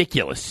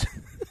ridiculous.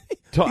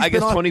 I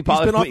guess Tony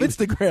Pollard been off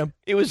Instagram.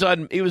 It was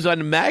on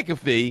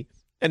McAfee,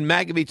 and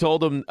McAfee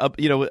told him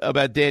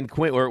about Dan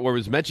Quinn, or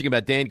was mentioning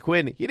about Dan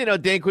Quinn. He didn't know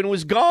Dan Quinn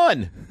was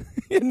gone.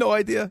 He had no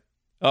idea.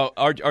 Oh,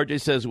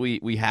 RJ says we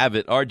have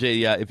it.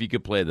 RJ, if you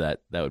could play that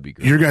would be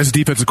great. Your guys'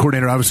 defensive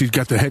coordinator obviously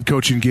got the head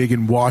coaching gig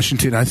in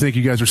Washington. I think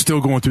you guys are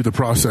still going through the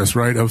process,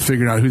 right, of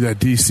figuring out who that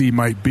DC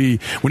might be.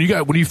 When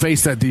you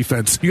face that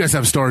defense, you guys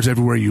have stars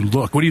everywhere you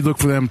look. What do you look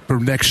for them for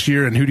next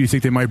year, and who do you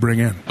think they might bring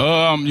in?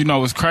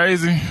 It's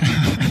crazy.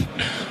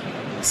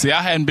 See,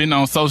 I hadn't been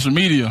on social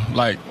media,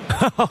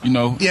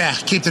 Yeah,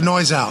 keep the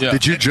noise out. Yeah.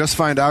 Did you just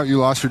find out you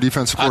lost your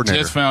defensive coordinator?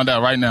 I just found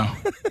out right now.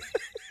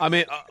 I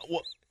mean,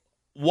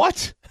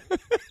 what?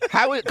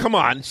 Come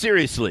on,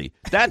 seriously.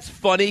 That's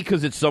funny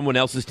because it's someone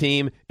else's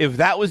team. If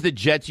that was the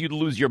Jets, you'd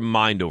lose your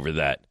mind over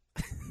that.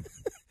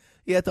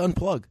 You had to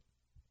unplug.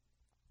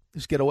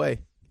 Just get away.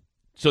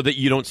 So that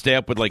you don't stay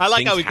up with I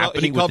like things how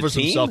he covers with the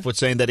team? himself with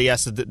saying that he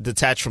has to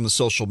detach from the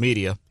social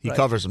media. He Right.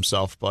 covers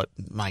himself, but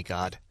my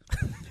God.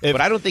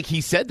 But I don't think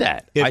he said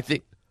that. I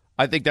think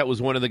that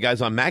was one of the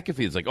guys on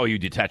McAfee. It's like, oh, you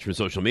detach from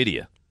social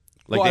media.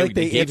 They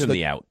gave him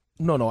the out.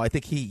 No, I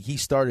think he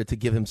started to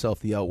give himself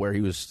the out where he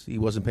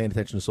wasn't paying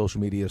attention to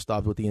social media,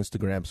 stopped with the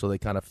Instagram, so they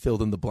kind of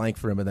filled in the blank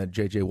for him, and then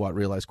J.J. Watt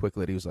realized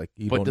quickly that he was like,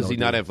 But does he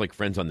not have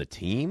friends on the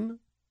team?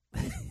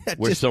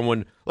 Where Just-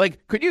 someone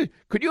could you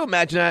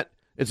imagine that?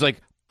 It's like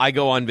I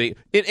go on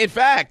in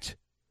fact,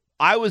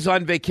 I was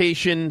on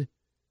vacation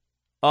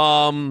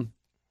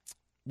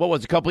what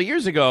was it, a couple of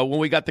years ago when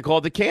we got the call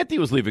that Canty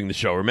was leaving the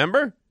show,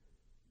 remember?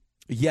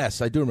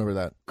 Yes, I do remember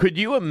that. Could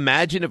you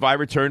imagine if I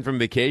returned from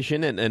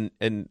vacation and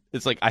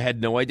it's like I had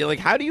no idea? Like,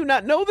 how do you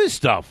not know this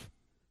stuff?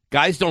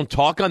 Guys don't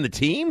talk on the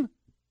team?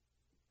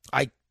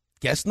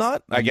 guess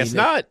not. I guess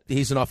not.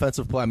 He's an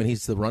offensive player. I mean,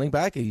 he's the running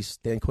back.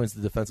 Dan Quinn's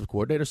the defensive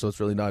coordinator, so it's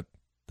really not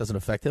doesn't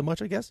affect him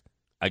much, I guess.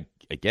 I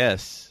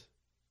guess.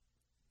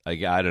 I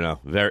don't know.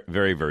 Very,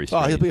 very, very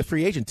strange. Oh, he'll be a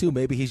free agent, too.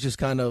 Maybe he's just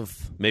kind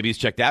of... Maybe he's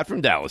checked out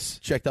from Dallas.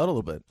 Checked out a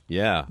little bit.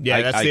 Yeah.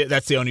 Yeah,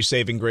 that's the only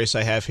saving grace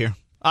I have here.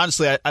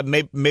 Honestly,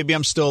 maybe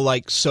I'm still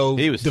like so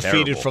defeated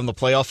terrible. from the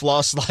playoff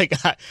loss. Like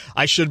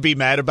I should be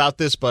mad about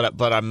this, but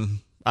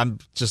I'm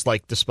just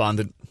like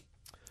despondent.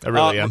 I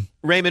really am.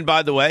 Raymond,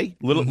 by the way,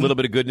 little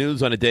bit of good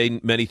news on a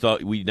day many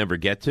thought we'd never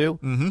get to.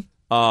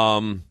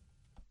 Mm-hmm.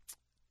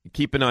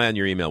 Keep an eye on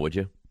your email, would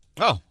you?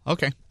 Oh,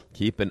 okay.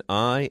 Keep an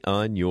eye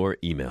on your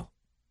email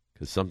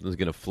because something's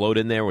going to float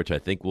in there, which I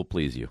think will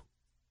please you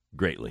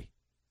greatly.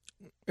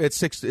 It's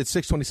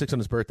 6/26 on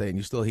his birthday, and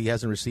he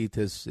hasn't received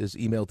his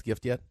emailed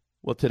gift yet.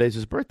 Well, today's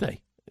his birthday.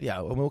 Yeah.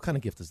 I mean, what kind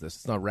of gift is this?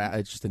 It's not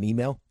it's just an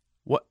email.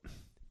 What?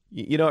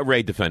 You know what,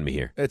 Ray? Defend me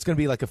here. It's going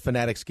to be like a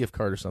Fanatics gift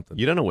card or something.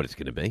 You don't know what it's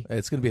going to be.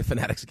 It's going to be a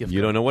Fanatics gift card.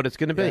 You don't know what it's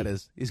going to be. Yeah, it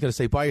is. He's going to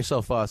say, buy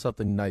yourself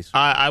something nice.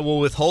 I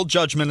will withhold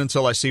judgment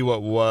until I see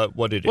what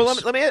it is. Well,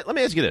 let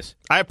me ask you this.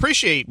 I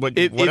appreciate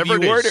whatever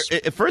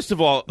it is. First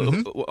of all,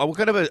 what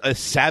kind of a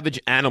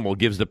savage animal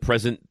gives the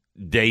present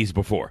days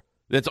before?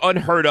 That's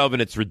unheard of,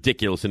 and it's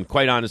ridiculous, and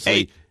quite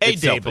honestly, a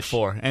it's day selfish.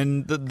 before,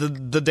 and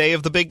the day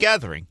of the big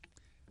gathering.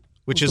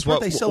 Which is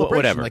birthday celebration.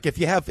 Whatever. Like if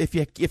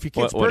your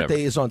kid's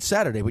birthday is on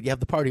Saturday, but you have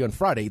the party on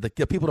Friday, the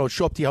people don't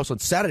show up to your house on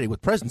Saturday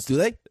with presents, do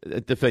they?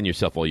 Defend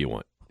yourself all you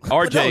want.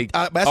 RJ,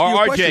 I'm asking you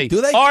a question.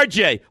 Do they?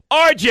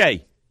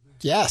 RJ.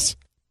 Yes.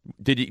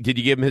 Did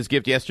you give him his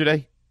gift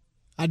yesterday?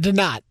 I did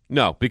not.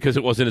 No, because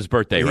it wasn't his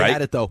birthday, right? He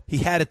had it though. He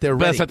had it there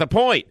But ready. that's not the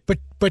point.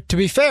 But to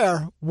be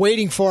fair,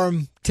 waiting for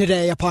him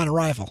today upon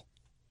arrival.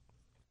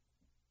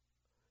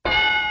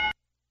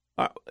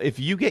 If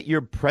you get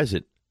your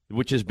present,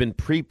 which has been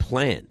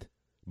pre-planned,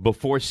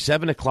 before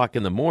 7 o'clock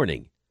in the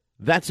morning,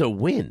 that's a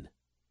win.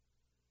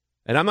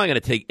 And I'm not going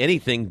to take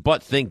anything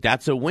but think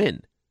that's a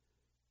win.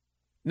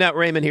 Now,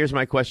 Raymond, here's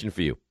my question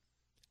for you.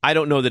 I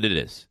don't know that it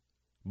is.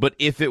 But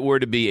if it were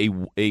to be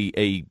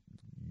a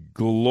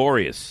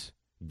glorious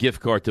gift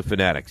card to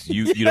Fanatics,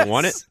 you don't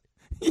want it?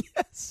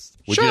 Yes.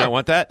 Would you not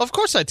want that? Of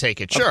course I'd take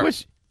it, sure. Of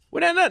course.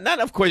 Well, not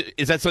of course.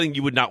 Is that something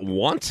you would not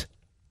want?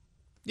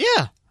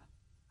 Yeah.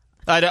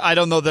 I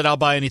don't know that I'll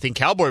buy anything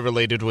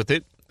Cowboy-related with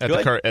it. At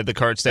the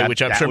card state,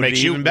 which I'm sure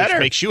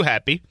makes you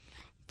happy.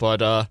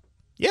 But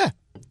yeah,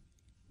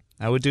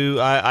 I would do.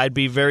 I'd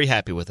be very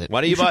happy with it. Why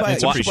don't you buy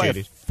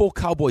a full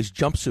Cowboys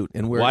jumpsuit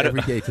and wear it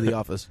every day to the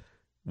office?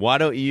 Why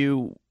don't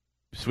you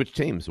switch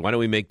teams? Why don't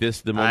we make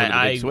this the moment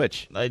of the big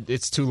switch?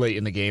 It's too late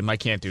in the game. I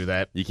can't do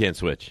that. You can't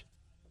switch.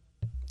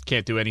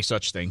 Can't do any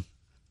such thing.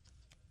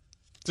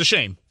 It's a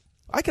shame.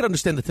 I could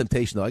understand the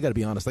temptation, though. I got to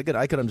be honest. I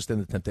could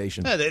understand the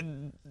temptation.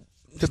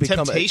 The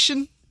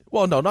temptation.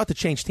 Well, no, not to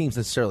change teams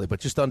necessarily, but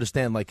just to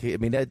understand, like, I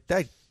mean, that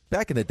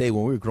back in the day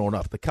when we were growing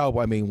up, the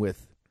Cowboy, I mean,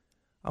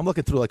 I'm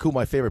looking through, like, who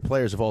my favorite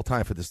players of all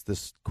time for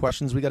this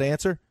questions we got to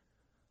answer.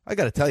 I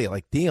got to tell you,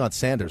 like, Deion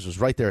Sanders was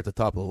right there at the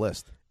top of the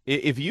list.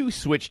 If you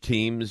switch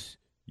teams,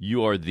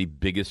 you are the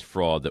biggest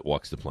fraud that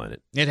walks the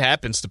planet. It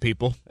happens to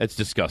people. It's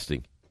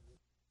disgusting.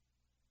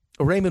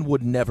 Raymond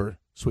would never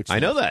switch teams. I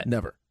know that.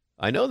 Never.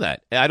 I know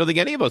that. I don't think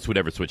any of us would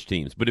ever switch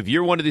teams. But if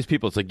you're one of these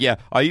people, it's like, yeah,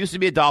 I used to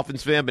be a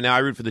Dolphins fan, but now I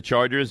root for the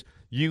Chargers.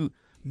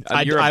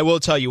 I will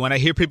tell you, when I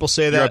hear people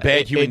say that, you're a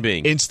bad human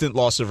being. Instant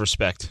loss of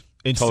respect.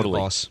 Instant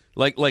loss.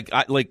 Like,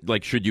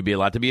 should you be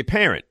allowed to be a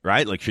parent,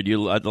 right? Like, should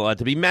you allowed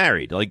to be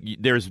married? Like,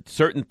 there's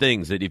certain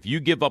things that if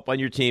you give up on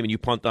your team and you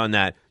punt on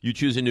that, you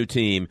choose a new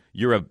team,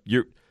 you're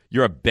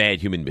a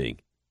bad human being.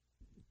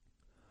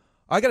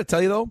 I got to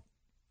tell you though,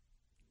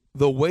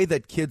 the way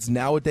that kids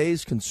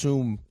nowadays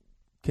consume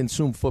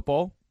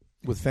football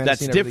with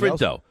fantasy, that's different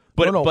though.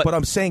 But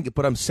I'm saying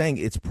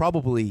it's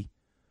probably.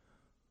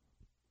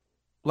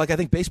 Like, I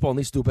think baseball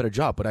needs to do a better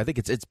job, but I think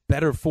it's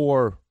better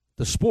for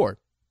the sport.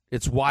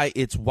 It's why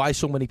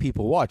so many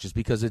people watch. Is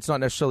because it's not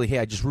necessarily, hey,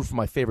 I just root for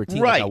my favorite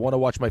team. Right. Like, I want to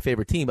watch my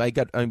favorite team.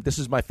 This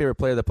is my favorite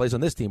player that plays on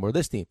this team or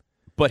this team.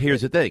 But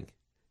here's the thing: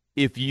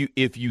 if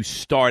you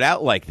start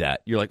out like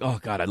that, you're like, oh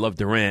God, I love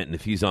Durant, and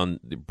if he's on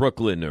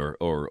Brooklyn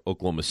or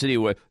Oklahoma City,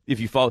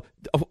 if you follow,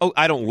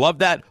 I don't love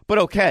that, but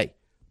okay.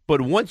 But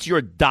once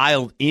you're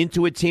dialed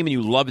into a team and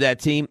you love that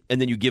team,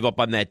 and then you give up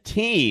on that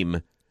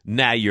team,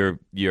 now you're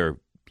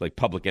like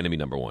public enemy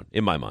number one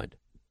in my mind.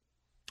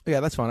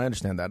 Yeah, that's fine. I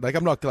understand that. Like,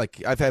 I'm not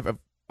like I've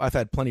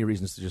had plenty of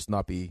reasons to just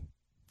not be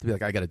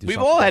like, I got to do. We've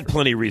something all different. had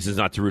plenty of reasons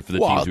not to root for the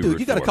well, teams we dude, root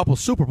you got for. a couple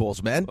Super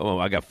Bowls, man. Oh,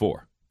 I got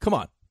 4. Come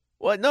on.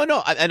 Well, no,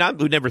 and I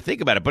would never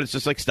think about it, but it's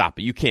just like, stop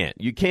it. You can't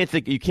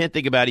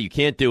think about it. You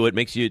can't do it.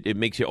 It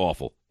makes you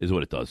awful, is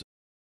what it does.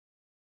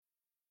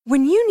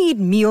 When you need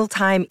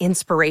mealtime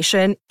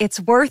inspiration,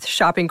 it's worth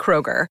shopping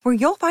Kroger, where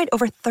you'll find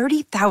over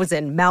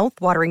 30,000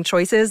 mouth-watering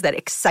choices that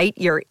excite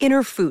your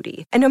inner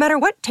foodie. And no matter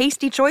what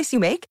tasty choice you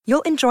make,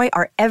 you'll enjoy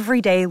our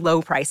everyday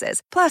low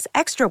prices, plus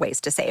extra ways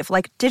to save,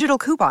 like digital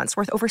coupons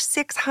worth over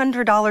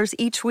 $600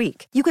 each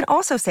week. You can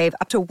also save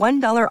up to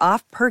 $1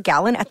 off per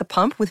gallon at the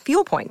pump with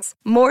fuel points.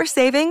 More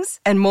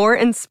savings and more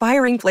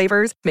inspiring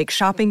flavors make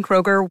shopping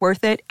Kroger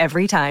worth it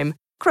every time.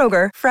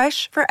 Kroger,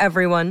 fresh for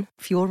everyone.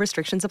 Fuel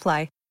restrictions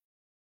apply.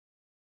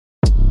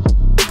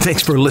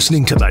 Thanks for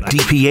listening to the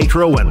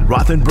DiPietro and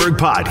Rothenberg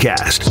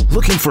podcast.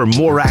 Looking for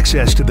more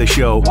access to the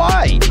show?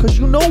 Why? Because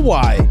you know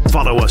why.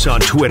 Follow us on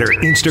Twitter,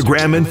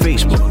 Instagram, and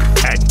Facebook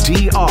at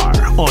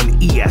DR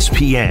on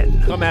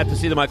ESPN. Come out to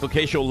see the Michael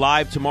Kay Show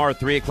live tomorrow,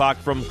 3 o'clock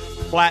from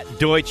Platt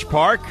Deutsch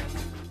Park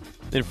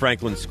in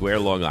Franklin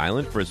Square, Long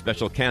Island, for a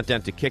special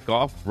countdown to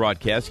kickoff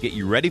broadcast. Get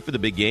you ready for the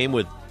big game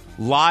with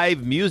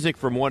live music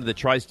from one of the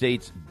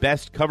Tri-State's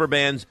best cover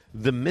bands,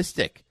 The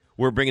Mystic.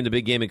 We're bringing the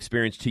big game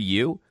experience to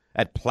you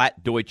at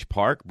Platt Deutsch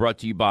Park, brought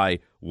to you by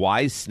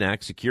Wise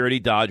Snack, Security,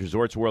 Dodge,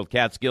 Resorts World,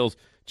 Catskills,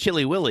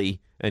 Chili Willy,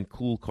 and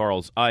Cool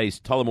Carl's Ice,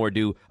 Tullamore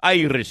Dew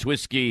Irish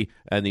Whiskey,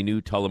 and the new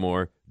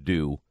Tullamore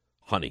Dew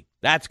Honey.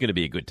 That's going to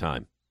be a good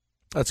time.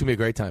 That's going to be a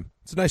great time.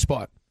 It's a nice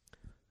spot.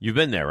 You've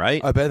been there,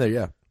 right? I've been there,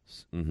 yeah.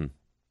 Mm-hmm.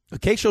 The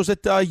K-Show's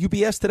at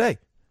UBS today.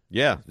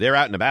 Yeah, they're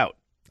out and about.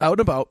 Out and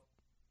about.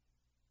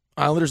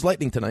 Islanders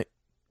Lightning tonight.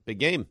 Big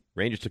game.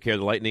 Rangers took care of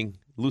the Lightning.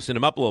 Loosened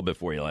them up a little bit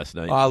for you last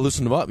night.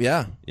 Loosened them up,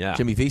 yeah. Yeah.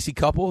 Jimmy Vesey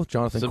couple,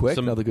 Jonathan Quick,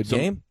 another good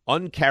game.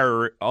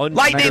 Lightning!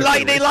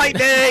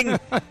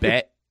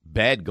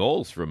 Bad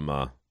goals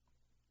from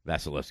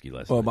Vasilevsky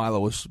last night.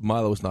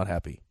 Milo was not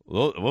happy.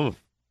 That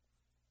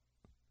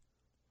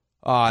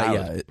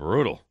yeah, was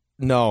brutal.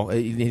 No,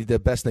 the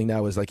best thing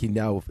now is like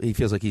he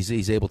feels like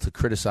he's able to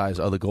criticize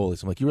other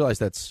goalies. I'm like, you realize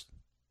that's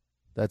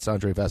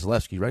Andrei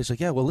Vasilevsky, right? He's like,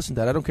 yeah, well, listen,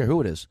 Dad, I don't care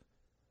who it is.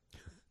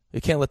 You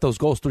can't let those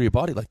goals through your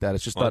body like that.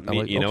 It's just not. I'm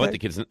like, you know what? The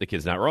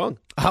kid's not wrong.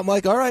 I'm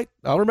like, all right,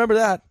 I'll remember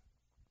that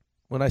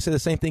when I say the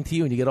same thing to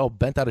you and you get all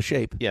bent out of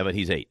shape. Yeah, but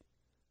he's 8.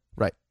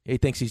 Right. He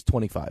thinks he's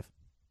 25.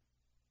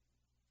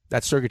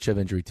 That Sergachev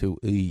injury too.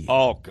 Eey.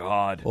 Oh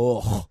God.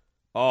 Oh,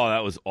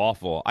 that was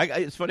awful.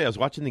 It's funny. I was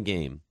watching the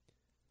game,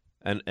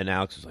 and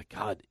Alex was like,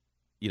 God,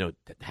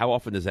 how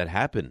often does that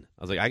happen?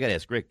 I was like, I got to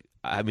ask Rick.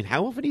 I mean,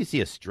 how often do you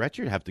see a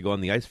stretcher have to go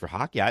on the ice for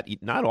hockey?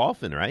 Not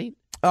often, right?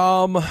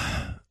 Not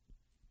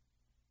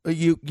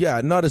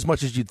as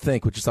much as you'd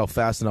think, which is how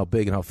fast and how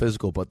big and how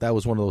physical, but that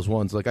was one of those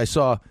ones. Like I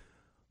saw,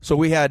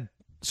 Radek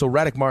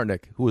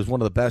Martinick, who was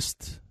one of the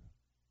best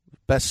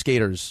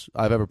skaters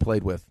I've ever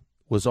played with,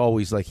 was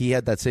always like, he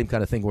had that same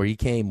kind of thing where he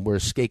came, where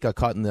his skate got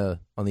caught on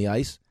the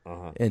ice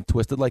and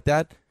twisted like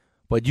that,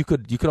 but you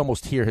could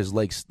almost hear his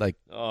legs, like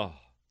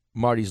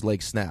Marty's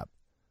legs snap.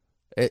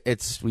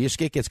 It's when your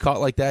skate gets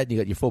caught like that and you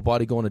got your full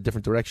body going a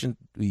different direction,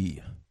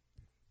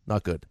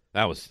 not good.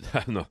 That was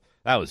no.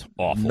 That was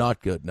awful. Not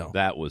good, no.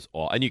 That was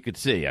awful. And you could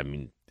see, I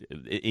mean,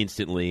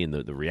 instantly, and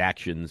the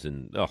reactions,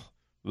 and,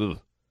 dude,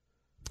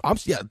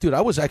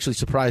 I was actually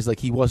surprised, like,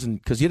 he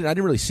wasn't, because I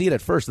didn't really see it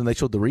at first, and they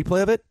showed the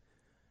replay of it,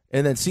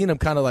 and then seeing him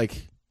kind of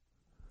like,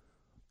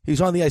 he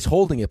was on the ice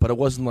holding it, but it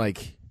wasn't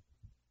like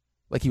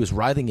he was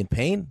writhing in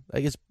pain.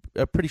 I guess,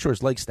 I'm pretty sure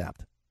his leg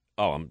snapped.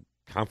 Oh, I'm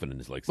confident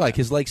his leg snapped. Like,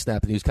 his leg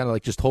snapped, and he was kind of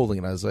like just holding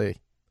it. I was like,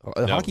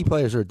 hockey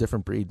players are a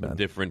different breed, man. A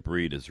different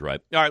breed is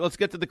right. All right, let's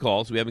get to the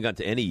calls. We haven't got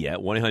to any yet.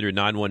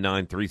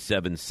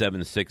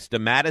 1-800-919-3776.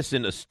 Stamatis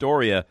in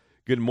Astoria.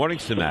 Good morning,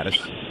 Stamatis.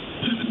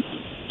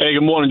 Hey,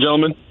 good morning,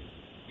 gentlemen.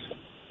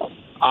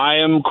 I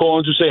am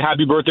calling to say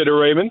happy birthday to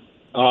Raymond.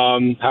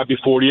 Happy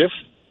 40th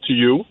to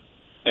you.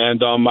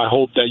 And I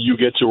hope that you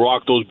get to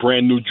rock those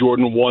brand new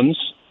Jordan 1s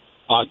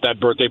at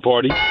that birthday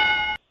party.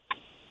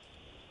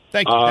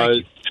 Thank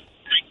you.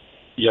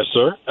 Yes,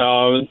 sir.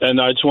 And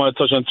I just want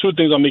to touch on two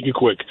things. I'll make it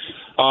quick.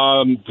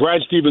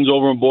 Brad Stevens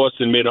over in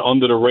Boston made an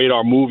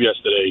under-the-radar move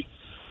yesterday,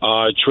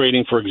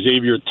 trading for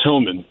Xavier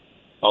Tillman.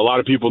 A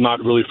lot of people not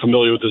really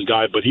familiar with this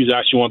guy, but he's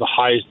actually one of the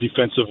highest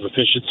defensive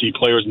efficiency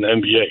players in the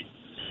NBA.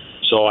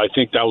 So I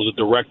think that was a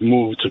direct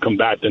move to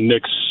combat the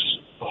Knicks'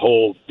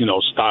 whole,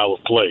 style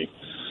of play.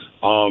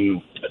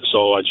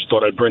 So I just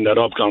thought I'd bring that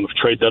up on the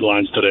trade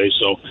deadlines today.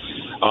 So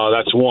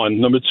that's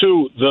one. Number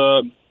two,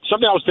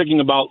 something I was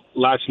thinking about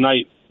last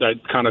night, I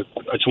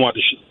just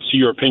wanted to see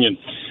your opinion.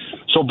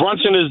 So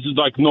Brunson is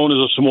known as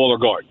a smaller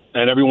guard,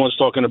 and everyone's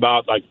talking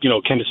about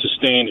can it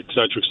sustain, et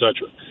cetera, et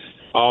cetera.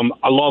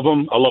 I love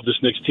him. I love this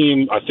Knicks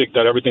team. I think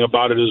that everything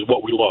about it is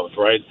what we love,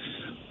 right?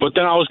 But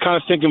then I was kind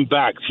of thinking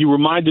back. He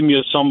reminded me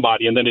of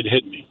somebody, and then it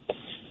hit me.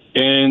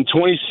 In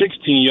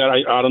 2016,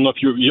 I don't know if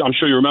I'm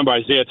sure you remember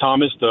Isaiah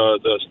Thomas, the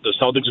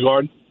Celtics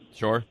guard.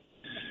 Sure.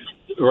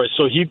 Right.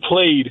 So he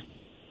played.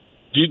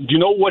 Do you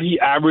know what he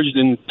averaged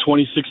in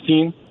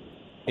 2016?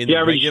 He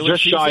averaged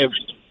just season? shy of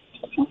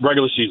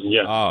regular season,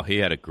 yeah. Oh, he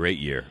had a great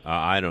year.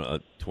 I don't know,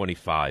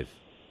 25.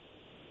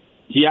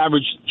 He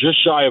averaged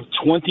just shy of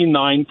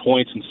 29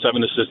 points and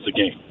 7 assists a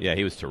game. Yeah,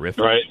 he was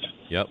terrific. Right?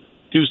 Yep.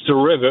 He was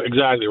terrific,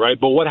 exactly, right?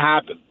 But what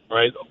happened,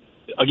 right?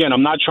 again,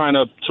 I'm not trying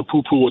to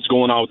poo-poo what's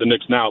going on with the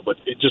Knicks now, but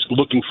just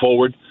looking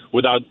forward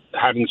without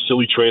having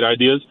silly trade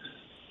ideas,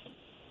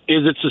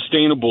 is it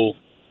sustainable,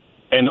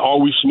 and are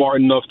we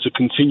smart enough to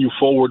continue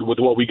forward with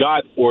what we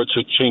got or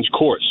to change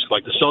course?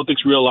 Like the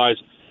Celtics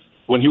realized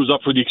when he was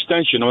up for the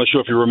extension, I'm not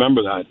sure if you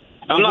remember that.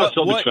 I'm not a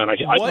Celtics fan.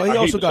 He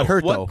also got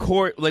hurt, though.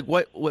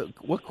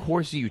 What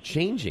course are you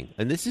changing?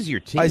 And this is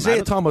your team.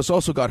 Isaiah Thomas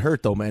also got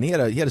hurt, though, man. He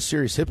had a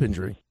serious hip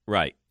injury.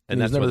 Right. And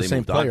he that's was never why the they same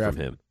moved on player from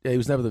after him. Yeah, he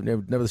was never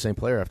the same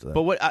player after that.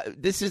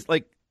 But this is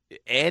like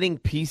adding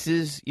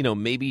pieces,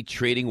 maybe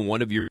trading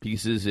one of your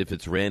pieces if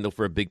it's Randall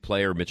for a big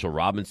player, Mitchell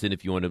Robinson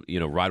if you want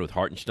to, ride with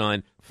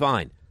Hartenstein,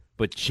 fine.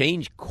 But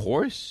change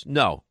course?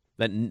 No.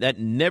 That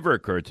never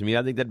occurred to me.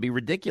 I think that'd be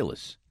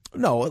ridiculous.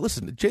 No,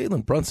 listen,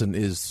 Jalen Brunson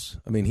is,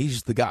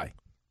 he's the guy.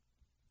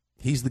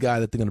 He's the guy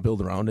that they're going to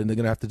build around, and they're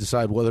going to have to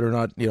decide whether or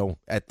not,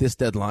 at this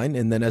deadline,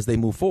 and then as they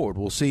move forward,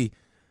 we'll see.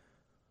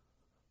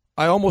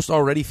 I almost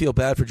already feel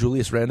bad for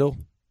Julius Randle,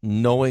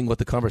 knowing what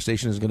the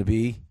conversation is going to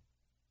be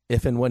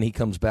if and when he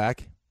comes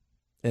back,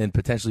 and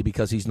potentially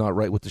because he's not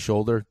right with the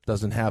shoulder,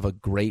 doesn't have a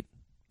great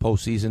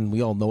postseason.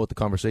 We all know what the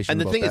conversation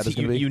and about the thing that is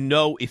going to be. You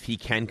know if he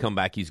can come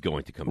back, he's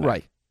going to come back.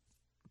 Right,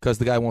 because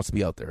the guy wants to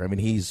be out there.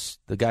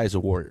 The guy's a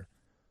warrior.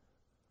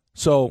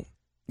 So,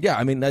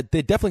 yeah, they're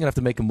definitely going to have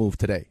to make a move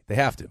today. They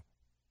have to.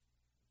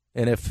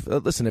 And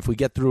if we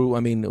get through,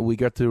 we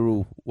get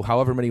through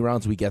however many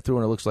rounds we get through,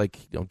 and it looks like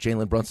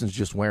Jalen Brunson's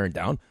just wearing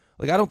down.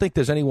 I don't think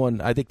there's anyone.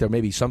 I think there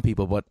may be some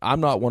people, but I'm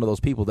not one of those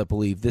people that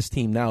believe this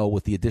team now,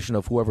 with the addition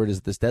of whoever it is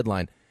at this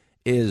deadline,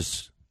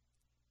 is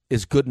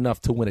good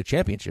enough to win a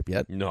championship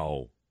yet.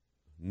 No.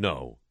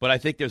 But I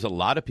think there's a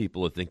lot of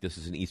people who think this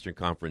is an Eastern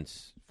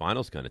Conference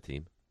Finals kind of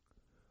team.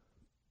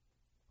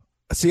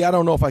 See, I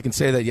don't know if I can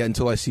say that yet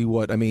until I see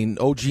what.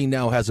 OG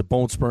now has a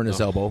bone spur in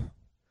his elbow.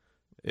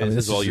 This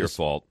is all your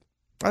fault.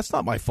 That's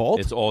not my fault.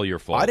 It's all your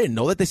fault. I didn't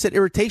know that. They said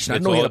irritation. I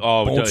didn't know he had a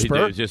bone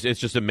spur. It's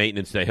just a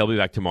maintenance day. He'll be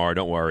back tomorrow.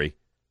 Don't worry.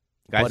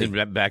 Guys have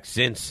been back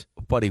since.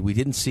 Buddy, we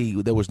didn't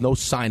see. There was no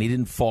sign. He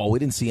didn't fall. We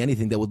didn't see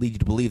anything that would lead you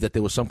to believe that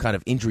there was some kind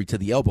of injury to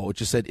the elbow. It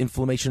just said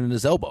inflammation in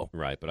his elbow.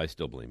 Right, but I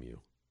still blame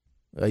you.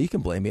 You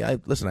can blame me.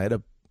 I'm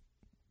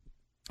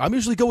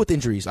usually good with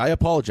injuries. I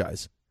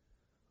apologize.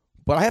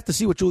 But I have to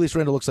see what Julius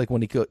Randle looks like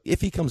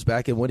if he comes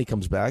back, and when he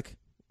comes back,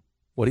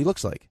 what he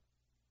looks like.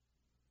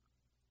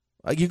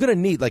 You're going to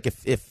need,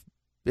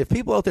 if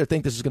people out there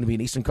think this is going to be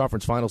an Eastern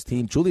Conference Finals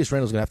team, Julius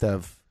Randle's going to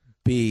have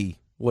be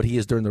what he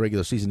is during the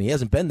regular season. He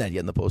hasn't been that yet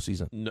in the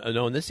postseason.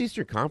 No, and this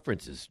Eastern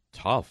Conference is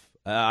tough.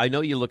 I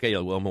know you look at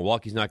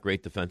Milwaukee's not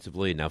great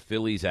defensively. Now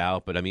Philly's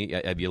out, but have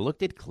you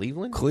looked at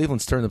Cleveland?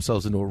 Cleveland's turned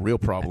themselves into a real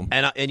problem.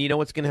 And you know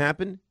what's going to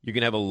happen? You're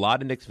going to have a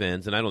lot of Knicks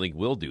fans, and I don't think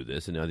we'll do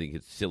this, and I think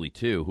it's silly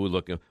too, who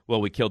look,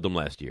 we killed them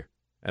last year.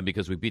 And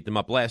because we beat them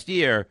up last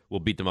year, we'll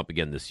beat them up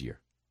again this year.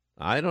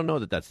 I don't know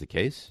that that's the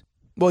case.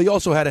 Well, you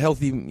also had a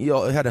healthy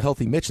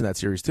Mitch in that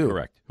series too.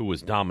 Correct. Who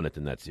was dominant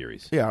in that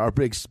series. Yeah, our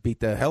bigs beat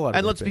the hell out of them.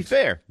 And let's be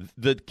fair,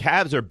 the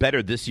Cavs are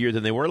better this year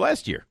than they were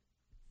last year.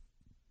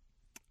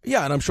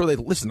 Yeah, and I'm sure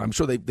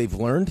they've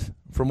learned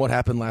from what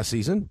happened last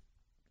season.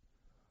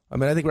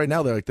 I think right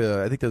now they're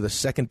they're the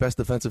second best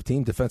defensive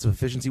team, defensive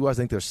efficiency wise.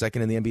 I think they're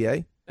second in the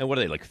NBA. And what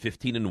are they,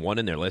 15-1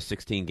 in their last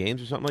 16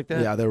 games or something like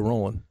that? Yeah, they're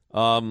rolling.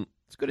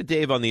 Let's go to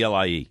Dave on the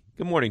LIE.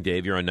 Good morning,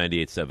 Dave. You're on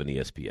 98.7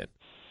 ESPN.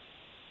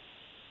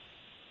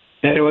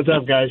 Hey, what's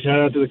up, guys? Shout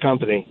out to the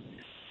company.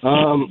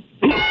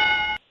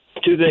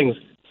 Two things.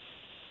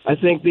 I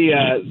think the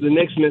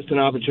Knicks missed an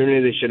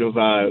opportunity. They should have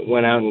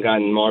went out and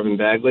gotten Marvin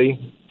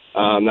Bagley.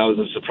 That was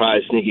a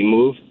surprise, sneaky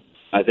move.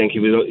 I think he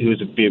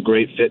would be a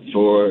great fit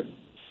for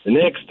the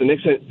Knicks. And I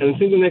think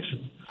the Knicks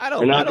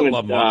are not going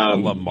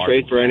to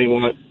trade for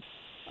anyone.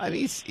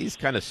 He's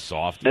kind of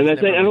soft. And I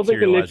don't think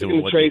the Knicks are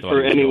going to trade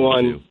for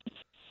anyone.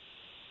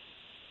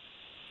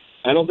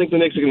 I don't think the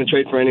Knicks are going to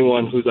trade for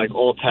anyone who's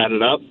all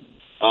tatted up.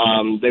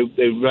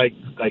 They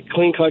like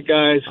clean cut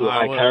guys who are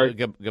high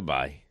character.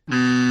 Goodbye. What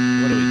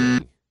are we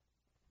doing?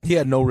 He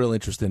had no real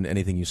interest in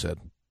anything you said.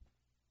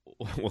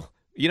 Well,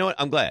 you know what?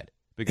 I'm glad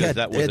because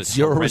that was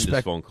a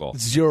horrendous phone call.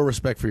 Zero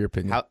respect for your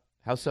opinion.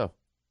 How so?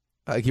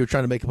 You were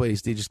trying to make a play.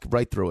 He just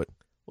right through it.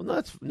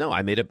 Well, no.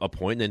 I made a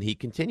point, and he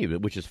continued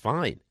it, which is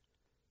fine.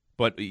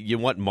 But you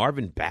want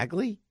Marvin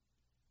Bagley?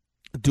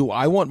 Do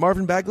I want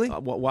Marvin Bagley?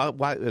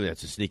 Why?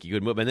 That's a sneaky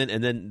good move.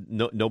 And then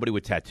nobody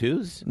with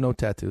tattoos? No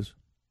tattoos.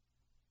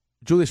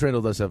 Julius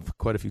Randle does have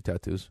quite a few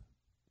tattoos.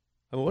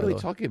 What are we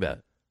talking about?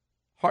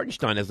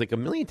 Hartenstein has 1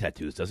 million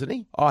tattoos, doesn't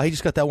he? Oh, he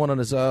just got that one on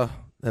his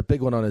that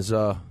big one on his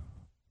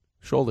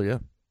shoulder. Yeah.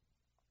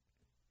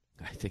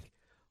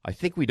 I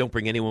think we don't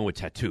bring anyone with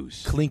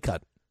tattoos. Clean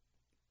cut.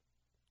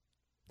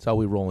 That's how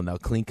we rolling now.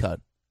 Clean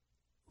cut.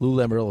 Lou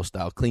Lamoriello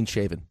style. Clean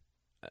shaven.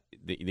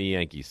 The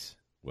Yankees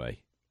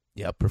way.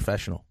 Yeah,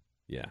 professional.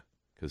 Yeah,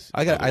 because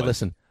I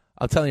listen.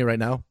 I'm telling you right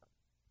now.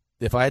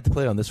 If I had to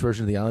play on this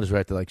version of the Islanders, where I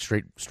had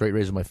to straight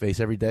razor my face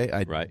every day,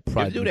 I'd You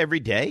have to do it every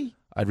day?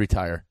 I'd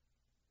retire.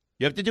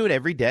 You have to do it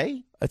every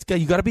day?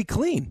 You got to be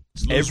clean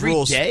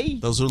every day.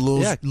 Those are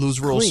Lou's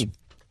rules. Clean.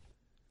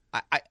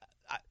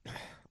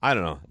 I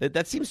don't know.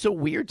 That seems so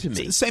weird to me.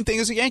 It's the same thing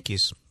as the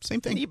Yankees.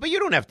 Same thing. But you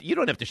don't have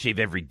to shave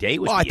every day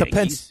with Well, the it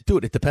depends, Yankees.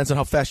 dude. It depends on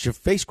how fast your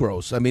face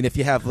grows. I mean, if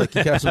you have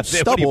some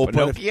stubble,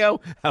 Pinocchio,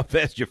 how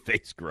fast your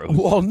face grows.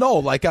 Well,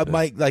 no,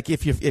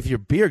 if your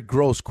beard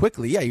grows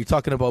quickly, yeah, you're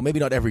talking about maybe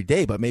not every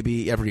day, but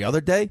maybe every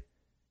other day.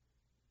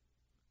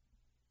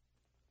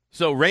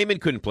 So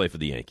Raymond couldn't play for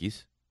the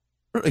Yankees.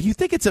 You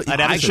think it's I'd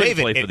have to shave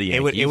it. Play for the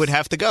Yankees. It would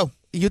have to go.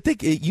 You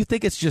think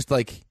it's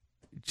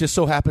just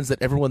so happens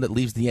that everyone that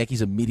leaves the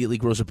Yankees immediately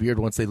grows a beard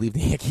once they leave the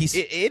Yankees?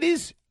 It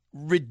is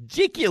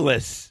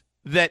ridiculous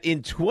that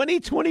in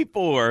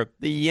 2024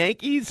 the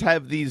Yankees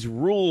have these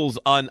rules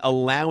on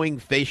allowing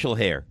facial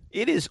hair.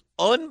 It is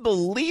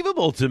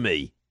unbelievable to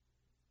me.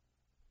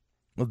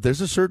 Well,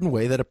 there's a certain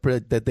way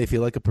that they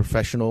feel like a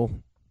professional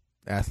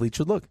athlete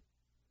should look.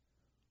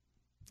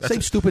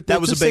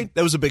 That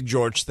was a big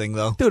George thing,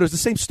 though. Dude, it was the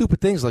same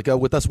stupid things like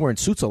with us wearing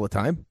suits all the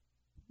time.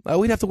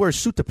 We'd have to wear a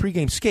suit to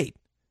pregame skate.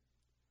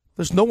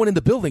 There's no one in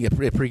the building at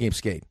pregame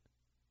skate.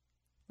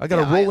 I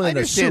got to roll in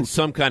a suit. I understand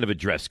some kind of a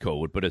dress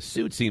code, but a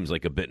suit seems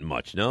like a bit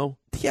much, no?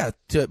 Yeah,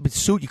 but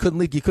suit, you couldn't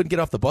get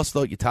off the bus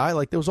without your tie.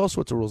 Like, there was all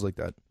sorts of rules like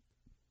that.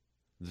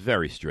 It's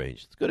very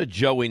strange. Let's go to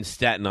Joe in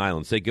Staten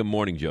Island. Say good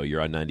morning, Joe.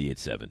 You're on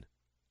 98.7.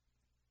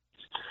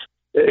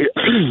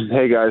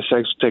 Hey, guys.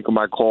 Thanks for taking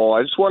my call.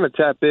 I just want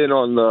to tap in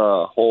on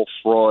the whole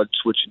fraud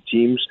switching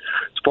teams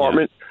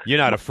department. Yeah. You're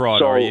not a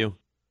fraud, are you?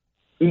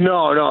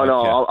 No.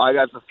 I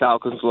got the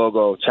Falcons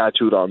logo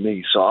tattooed on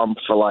me, so I'm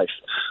for life.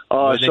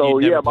 Then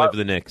you'd never play for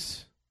the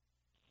Knicks.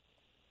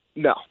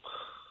 No.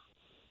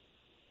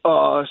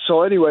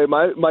 So anyway,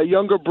 my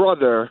younger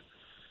brother,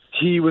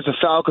 he was a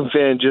Falcon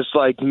fan just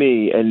like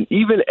me, and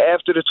even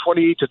after the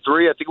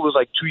 28-3, I think it was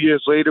like 2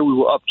 years later, we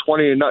were up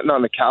 20-0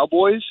 on the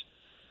Cowboys,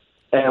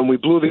 and we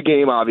blew the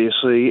game,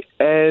 obviously.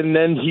 And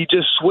then he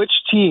just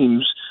switched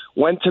teams.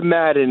 Went to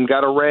Madden,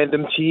 got a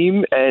random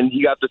team, and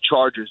he got the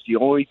Chargers, the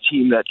only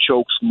team that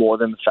chokes more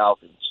than the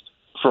Falcons.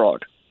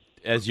 Fraud.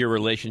 Has your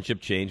relationship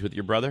changed with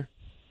your brother?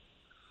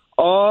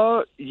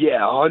 Yeah,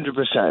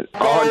 100%.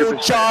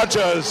 100%.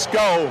 Chargers,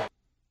 go.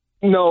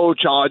 No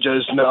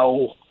Chargers,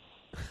 no.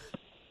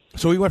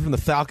 So he went from the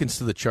Falcons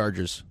to the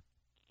Chargers.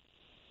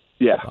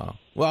 Yeah.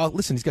 Well,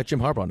 listen, he's got Jim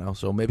Harbaugh now,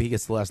 so maybe he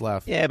gets the last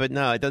laugh. Yeah, but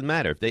no, it doesn't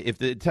matter.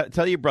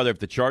 Tell your brother if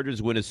the Chargers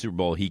win a Super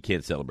Bowl, he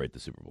can't celebrate the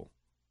Super Bowl.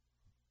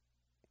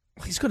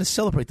 He's going to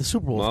celebrate the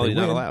Super Bowl. Well, if they he's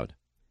not win. allowed.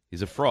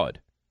 He's a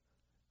fraud.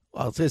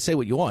 Well, I'll say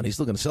what you want. He's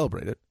still going to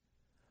celebrate it.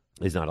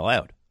 He's not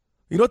allowed.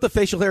 You know what the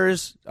facial hair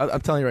is?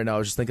 I'm telling you right now. I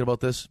was just thinking about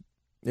this.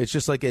 It's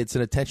just like it's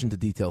an attention to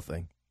detail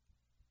thing.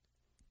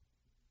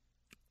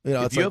 You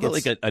know, if it's you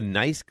have a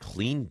nice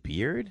clean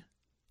beard.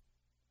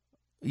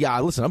 Yeah,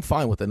 listen, I'm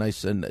fine with a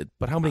nice,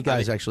 but how many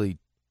guys actually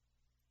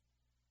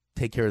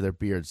take care of their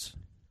beards?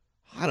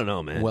 I don't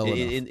know, man. Well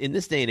in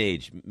this day and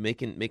age,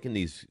 making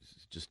these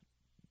just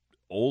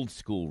old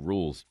school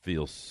rules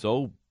feel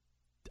so,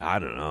 I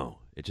don't know.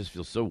 It just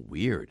feels so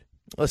weird.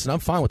 Listen, I'm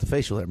fine with the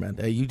facial hair, man.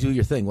 Hey, you do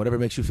your thing. Whatever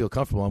makes you feel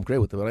comfortable, I'm great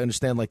with it. But I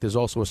understand, like, there's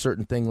also a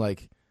certain thing,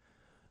 like,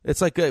 it's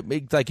like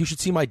you should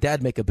see my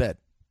dad make a bed.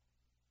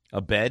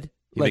 A bed?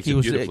 He like makes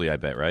it beautifully, I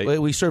bet, right?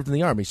 We served in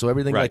the Army, so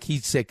everything, right. like,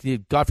 he's sick.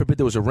 God forbid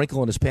there was a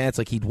wrinkle in his pants.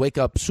 Like, he'd wake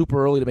up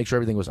super early to make sure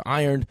everything was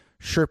ironed,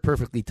 shirt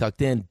perfectly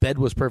tucked in, bed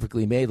was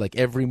perfectly made. Like,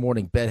 every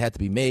morning, bed had to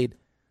be made.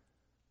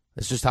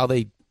 It's just how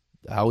he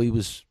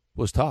was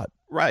taught.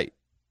 Right.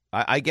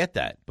 I get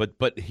that.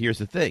 But here's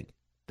the thing.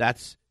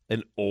 That's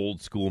an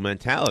old school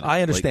mentality.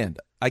 I understand.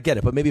 I get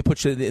it. But maybe it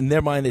puts you in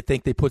their mind, they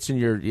think they puts in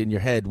your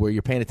head where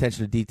you're paying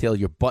attention to detail,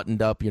 you're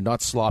buttoned up, you're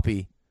not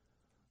sloppy.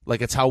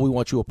 Like it's how we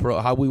want you to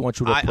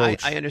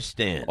approach. I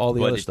understand. All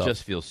the but other it stuff.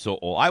 just feels so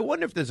old. I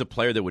wonder if there's a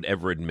player that would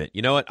ever admit,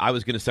 you know what, I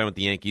was going to sign with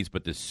the Yankees,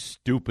 but this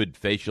stupid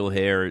facial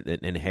hair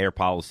and hair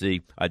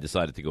policy, I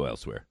decided to go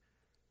elsewhere.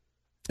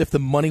 If the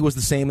money was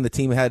the same and the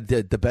team had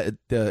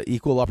the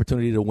equal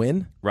opportunity to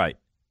win? Right.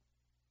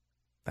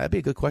 That'd be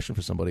a good question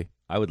for somebody.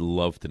 I would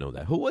love to know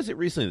that. Who was it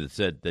recently that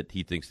said that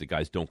he thinks the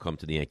guys don't come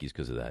to the Yankees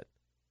because of that?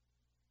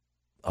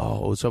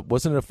 Oh, it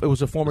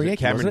was a former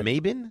Yankee, Cameron wasn't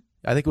it? Maben?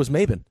 I think it was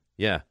Maben.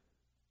 Yeah.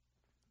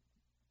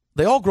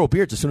 They all grow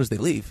beards as soon as they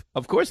leave.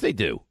 Of course they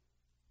do.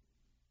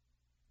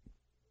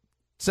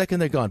 Second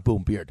they're gone,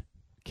 boom, beard.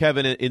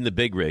 Kevin in the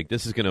big rig.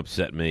 This is going to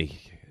upset me.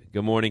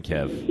 Good morning,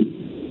 Kev.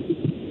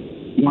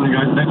 Good morning,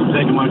 guys. Thanks for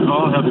taking my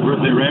call. Happy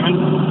birthday,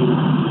 Raymond.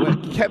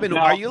 Well, Kevin,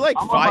 are you like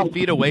 5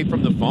 feet away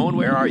from the phone?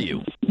 Where are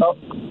you? Oh,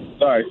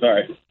 sorry.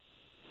 Is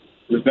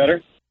this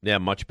better? Yeah,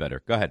 much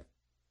better. Go ahead.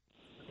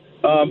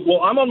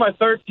 Well, I'm on my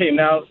third team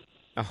now.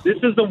 This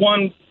is the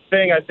one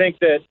thing I think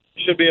that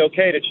should be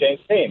okay to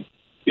change teams.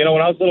 You know,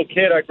 when I was a little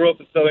kid, I grew up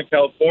in Southern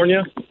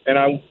California,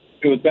 and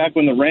it was back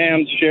when the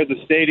Rams shared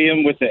the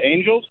stadium with the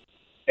Angels,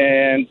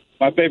 and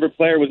my favorite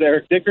player was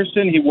Eric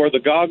Dickerson. He wore the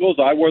goggles.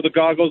 I wore the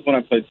goggles when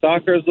I played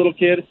soccer as a little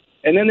kid,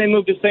 and then they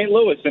moved to St.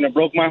 Louis, and it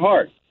broke my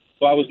heart.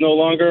 So I was no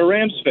longer a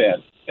Rams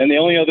fan, and the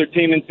only other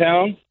team in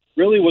town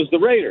really was the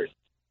Raiders.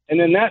 And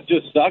then that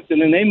just sucked,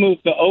 and then they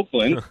moved to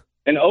Oakland,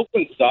 and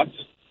Oakland sucks.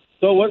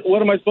 So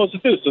what am I supposed to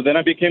do? So then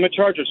I became a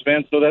Chargers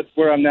fan, so that's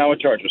where I'm now a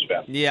Chargers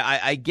fan. Yeah,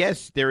 I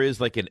guess there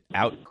is like an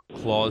out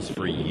clause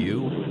for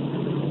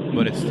you,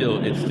 but it's still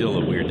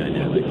a weird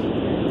dynamic.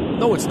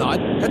 No, it's not.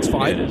 That's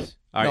fine. Yeah, it is.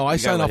 All right, no, I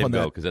sign off on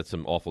that because that's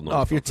some awful noise.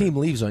 No, if your team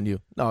leaves on you.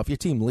 No, if your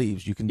team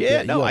leaves, you can.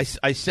 Yeah, no, I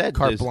said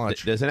carte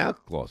blanche. There's an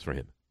out clause for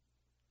him.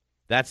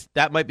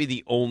 That might be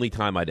the only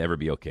time I'd ever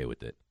be okay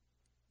with it.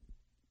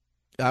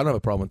 I don't have a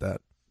problem with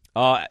that.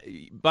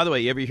 By the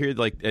way, you ever hear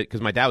because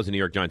my dad was a New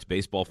York Giants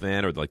baseball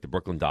fan or like the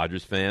Brooklyn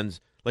Dodgers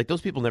fans, like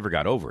those people never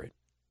got over it.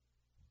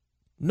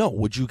 No,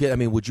 would you get?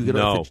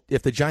 No.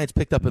 If the Giants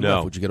picked up and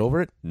left, would you get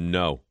over it?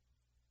 No.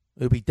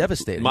 It would be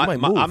devastating.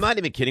 I'm not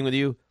even kidding with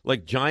you.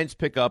 Like Giants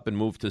pick up and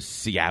move to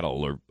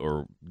Seattle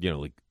or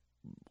like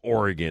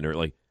Oregon or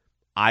like,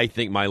 I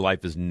think my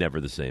life is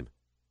never the same.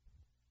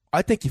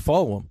 I think you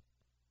follow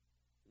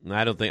them.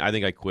 I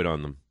think I quit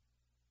on them.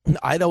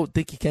 I don't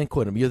think you can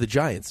quit them. You're the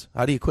Giants.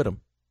 How do you quit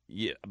them?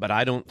 Yeah, but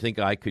I don't think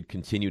I could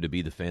continue to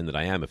be the fan that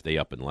I am if they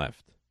up and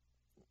left.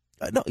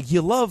 No,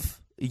 you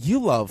love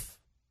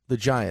the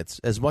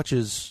Giants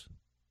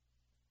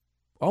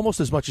almost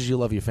as much as you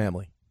love your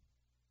family.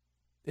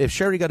 If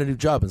Sherry got a new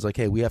job and it's like,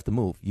 hey, we have to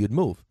move, you'd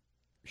move.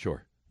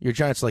 Sure. Your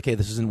Giants like, hey,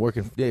 this isn't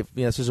working.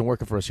 This isn't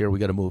working for us here. We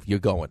got to move. You're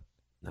going.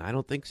 No, I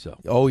don't think so.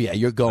 Oh yeah,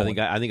 you're going.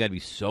 I think I'd be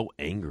so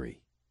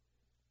angry.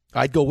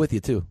 I'd go with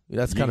you too.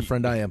 That's the kind of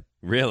friend I am.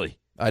 Really?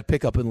 I'd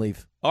pick up and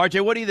leave.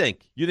 RJ, what do you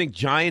think? You think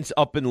Giants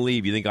up and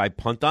leave? You think I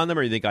punt on them,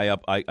 or you think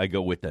I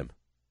go with them?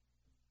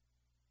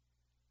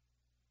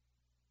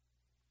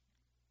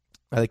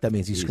 I think that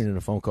means he's screening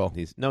a phone call.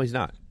 He's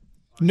not.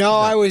 No,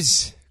 I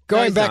was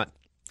going back. Not.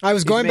 I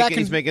was going back.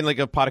 He's making like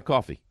a pot of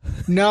coffee.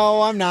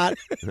 No, I'm not.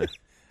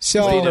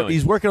 So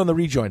he's working on the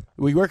rejoin.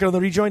 Are we working on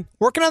the rejoin?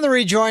 Working on the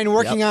rejoin.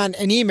 Working on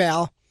an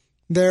email.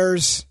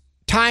 There's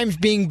times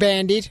being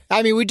bandied.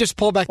 I mean, we just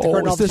pull back the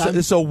curtain all the time.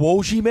 This a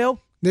Woj email?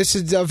 This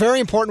is a very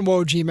important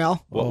Woj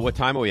email. What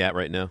time are we at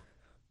right now?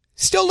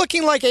 Still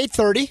looking like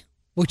 8:30,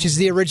 which is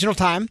the original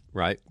time.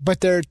 Right. But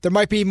there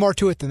might be more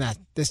to it than that.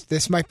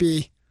 This might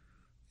be.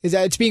 Is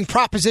that it's being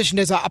propositioned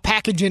as a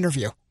package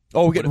interview.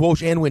 Oh, we're getting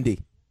Woj and Wendy.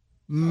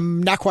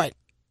 Not quite.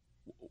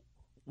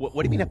 What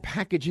do you mean a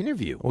package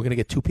interview? We're going to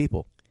get two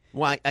people.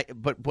 Why?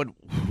 But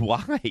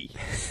why?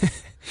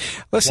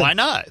 Listen, why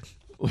not?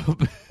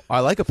 I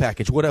like a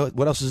package. What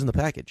else is in the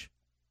package?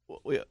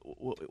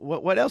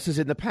 What else is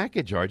in the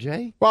package,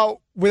 RJ?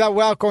 Well,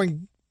 without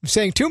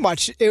saying too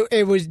much,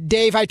 it was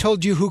Dave. I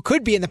told you who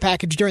could be in the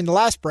package during the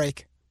last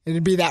break.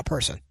 It'd be that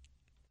person.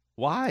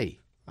 Why?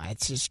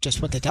 It's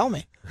just what they tell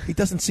me. He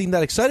doesn't seem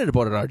that excited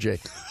about it,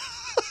 RJ.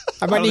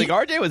 I don't think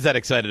RJ was that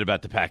excited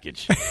about the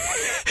package.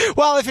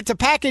 Well, if it's a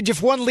package,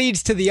 if one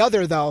leads to the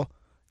other, though,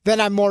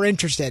 then I'm more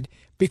interested.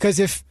 Because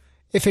if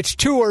it's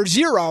 2 or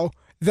 0,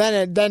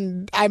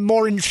 then I'm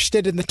more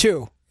interested in the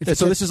 2.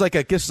 So this is like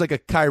a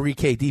Kyrie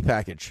KD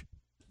package.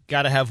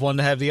 Got to have one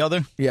to have the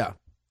other. Yeah,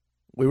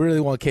 we really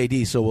want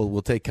KD, so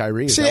we'll take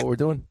Kyrie. Is that what we're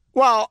doing?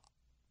 Well,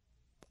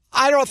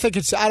 I don't think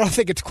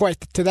it's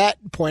quite to that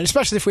point.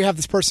 Especially if we have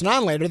this person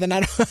on later, then I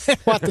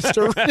don't want this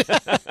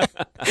to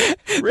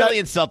really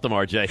insult them,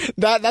 RJ.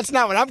 That's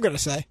not what I'm going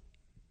to say.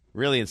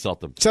 Really insult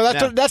them. So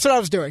that's what I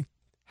was doing.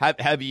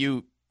 Have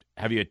you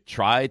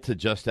tried to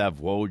just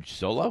have Woj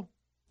solo?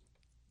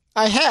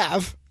 I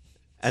have.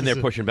 And they're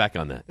pushing back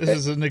on that. This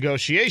is a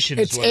negotiation.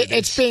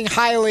 It's being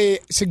highly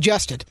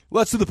suggested.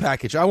 Let's do the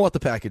package. I want the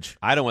package.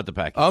 I don't want the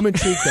package. I'm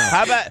intrigued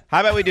now. How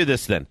about we do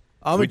this then?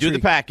 I'm do the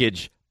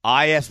package.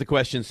 I ask the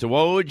questions to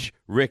Woj.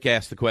 Rick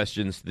asks the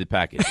questions to the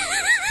package.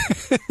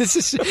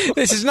 This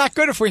is not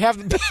good if we have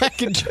the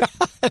package on.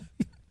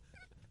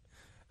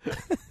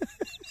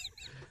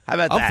 How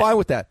about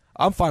that?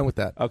 I'm fine with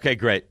that. Okay,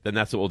 great. Then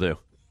that's what we'll do.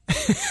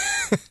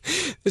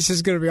 This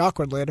is going to be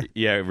awkward later.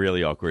 Yeah,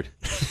 really awkward.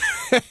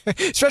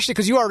 Especially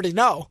because you already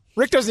know.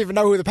 Rick doesn't even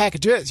know who the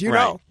package is. You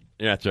know.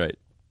 Yeah, that's right.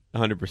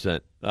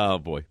 100%. Oh,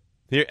 boy.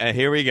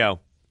 Here we go.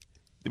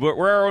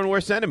 We're our own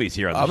worst enemies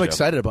here on the show. I'm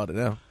excited about it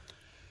now.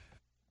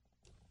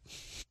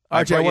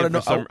 RJ, I want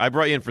to know. I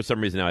brought you in for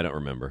some reason now I don't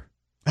remember.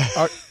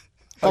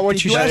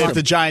 What you if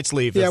the Giants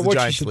leave. Yeah, the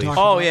Giants leave.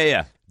 Oh,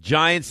 yeah.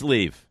 Giants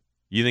leave.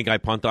 You think I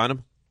punt on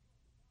them?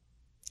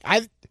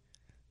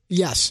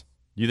 Yes.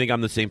 You think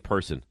I'm the same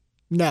person?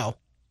 No.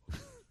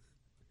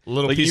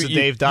 Little piece of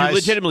Dave dies. You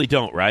legitimately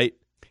don't, right?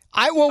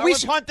 We're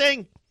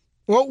punting.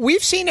 Well,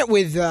 we've seen it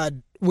with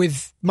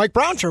Mike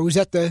Brownshire, who was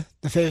at the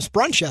famous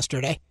brunch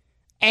yesterday,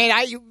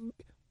 and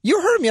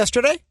you heard him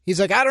yesterday. He's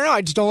like, I don't know,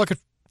 I just don't look at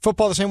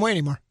football the same way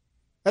anymore.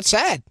 That's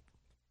sad.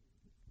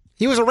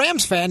 He was a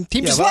Rams fan.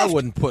 Team just left. I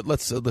wouldn't put.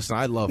 Listen.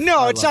 I love.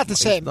 No, it's not the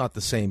same. It's not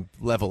the same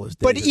level as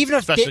Dave. But even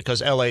if especially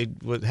because LA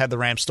had the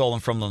Rams stolen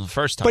from them the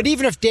first time. But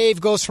even if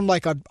Dave goes from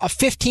like a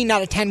 15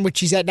 out of 10, which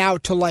he's at now,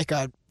 to like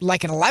an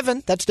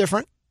 11, that's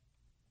different.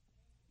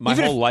 My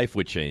whole life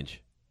would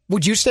change.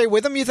 Would you stay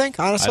with him? You think?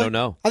 Honestly, I don't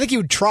know. I think he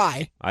would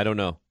try. I don't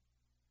know.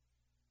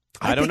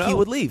 I don't know. He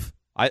would leave.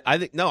 I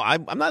think no.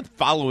 I'm not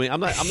following. I'm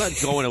not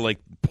going to like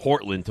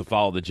Portland to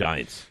follow the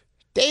Giants.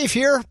 Dave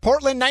here,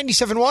 Portland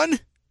 97.1.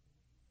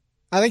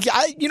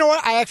 You know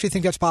what? I actually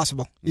think that's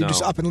possible. You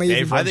just up and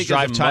leave. I think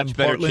there's a much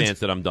better chance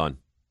that I'm done.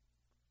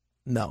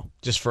 No.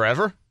 Just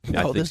forever?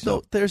 No,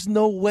 there's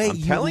no way.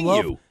 I'm telling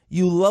you.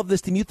 You love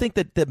this team. You think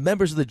that the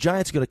members of the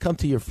Giants are going to come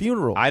to your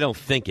funeral. I don't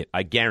think it.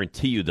 I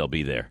guarantee you they'll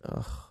be there.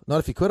 Not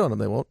if you quit on them,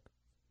 they won't.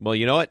 Well,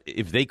 you know what?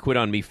 If they quit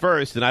on me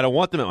first, then I don't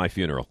want them at my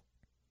funeral.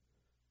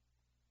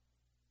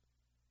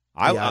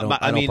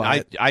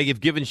 I have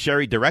given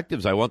Sherry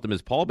directives. I want them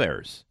as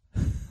pallbearers.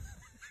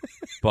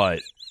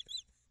 But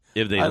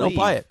if they I don't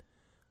buy it.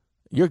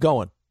 You're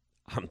going.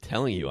 I'm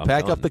telling you.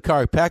 Pack up the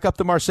car. Pack up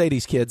the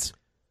Mercedes, kids.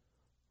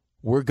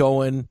 We're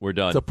going. We're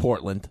done to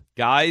Portland,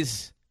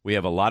 guys. We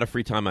have a lot of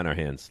free time on our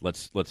hands.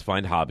 Let's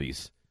find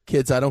hobbies.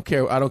 Kids, I don't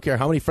care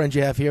how many friends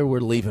you have here. We're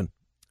leaving.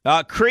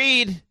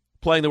 Creed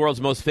playing the world's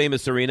most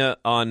famous arena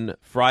on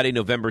Friday,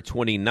 November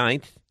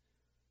 29th.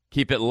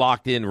 Keep it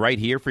locked in right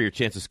here for your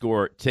chance to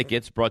score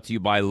tickets. Brought to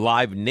you by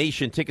Live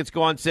Nation. Tickets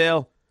go on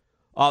sale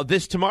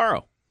this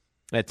tomorrow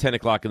at 10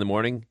 o'clock in the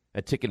morning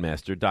at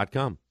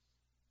Ticketmaster.com.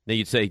 Now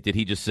you'd say, did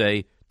he just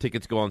say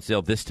tickets go on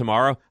sale this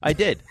tomorrow? I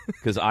did,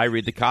 because I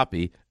read the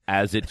copy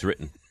as it's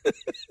written.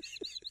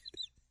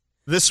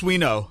 This we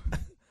know.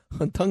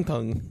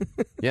 Huntung.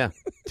 Yeah.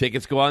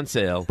 Tickets go on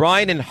sale.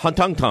 Brian and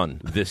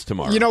Huntung this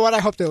tomorrow. You know what? I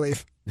hope they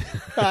leave.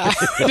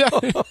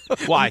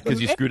 Why?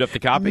 Because you screwed up the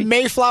copy?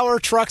 Mayflower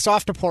trucks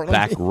off to Portland.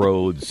 Back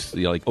roads,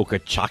 like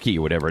Okachaki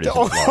or whatever it is.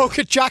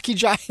 Okachaki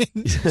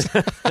Giants.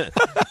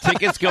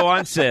 Tickets go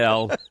on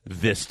sale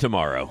this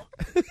tomorrow.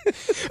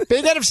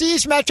 Big NFC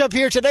East matchup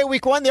here today.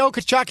 Week 1, the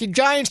Okachaki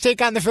Giants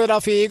take on the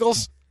Philadelphia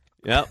Eagles.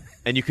 Yep.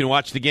 And you can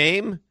watch the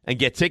game and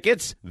get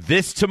tickets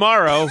this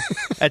tomorrow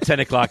at 10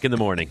 o'clock in the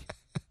morning.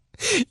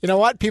 You know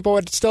what? People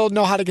would still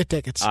know how to get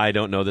tickets. I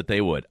don't know that they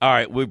would. All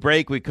right, we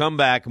break. We come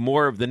back.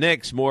 More of the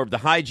Knicks, more of the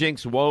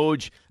hijinks,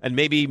 Woj, and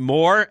maybe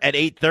more at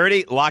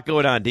 8:30. A lot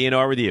going on.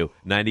 DNR with you.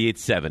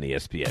 98.7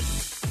 ESPN.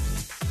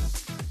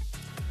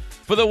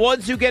 For the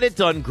ones who get it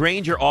done,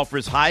 Grainger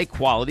offers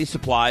high-quality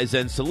supplies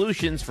and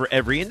solutions for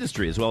every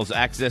industry, as well as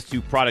access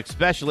to product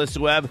specialists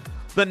who have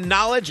the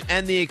knowledge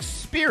and the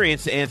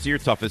experience to answer your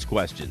toughest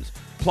questions.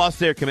 Plus,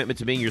 their commitment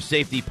to being your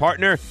safety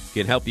partner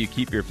can help you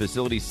keep your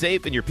facility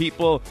safe and your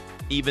people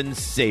even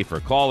safer.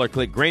 Call or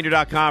click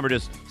Grainger.com or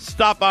just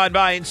stop on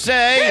by and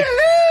say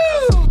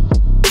hello.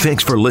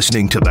 Thanks for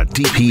listening to the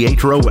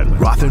DiPietro and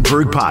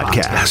Rothenberg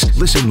podcast.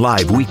 Listen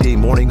live weekday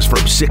mornings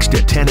from 6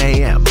 to 10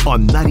 a.m.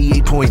 on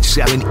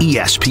 98.7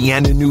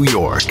 ESPN in New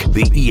York,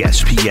 the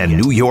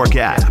ESPN New York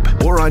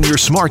app, or on your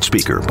smart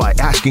speaker by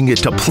asking it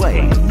to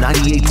play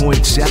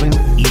 98.7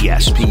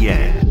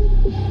 ESPN.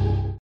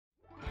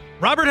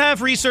 Robert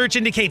Half research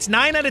indicates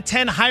 9 out of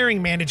 10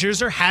 hiring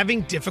managers are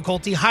having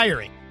difficulty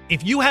hiring.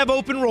 If you have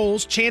open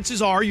roles,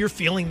 chances are you're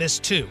feeling this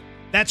too.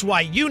 That's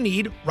why you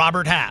need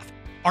Robert Half.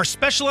 Our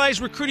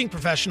specialized recruiting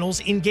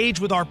professionals engage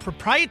with our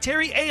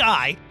proprietary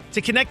AI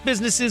to connect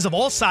businesses of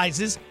all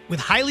sizes with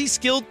highly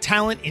skilled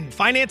talent in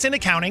finance and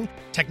accounting,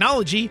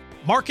 technology,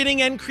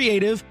 marketing and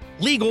creative,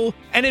 legal,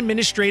 and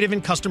administrative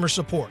and customer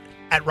support.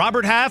 At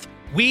Robert Half,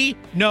 we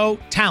know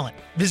talent.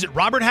 Visit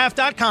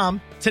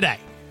roberthalf.com today.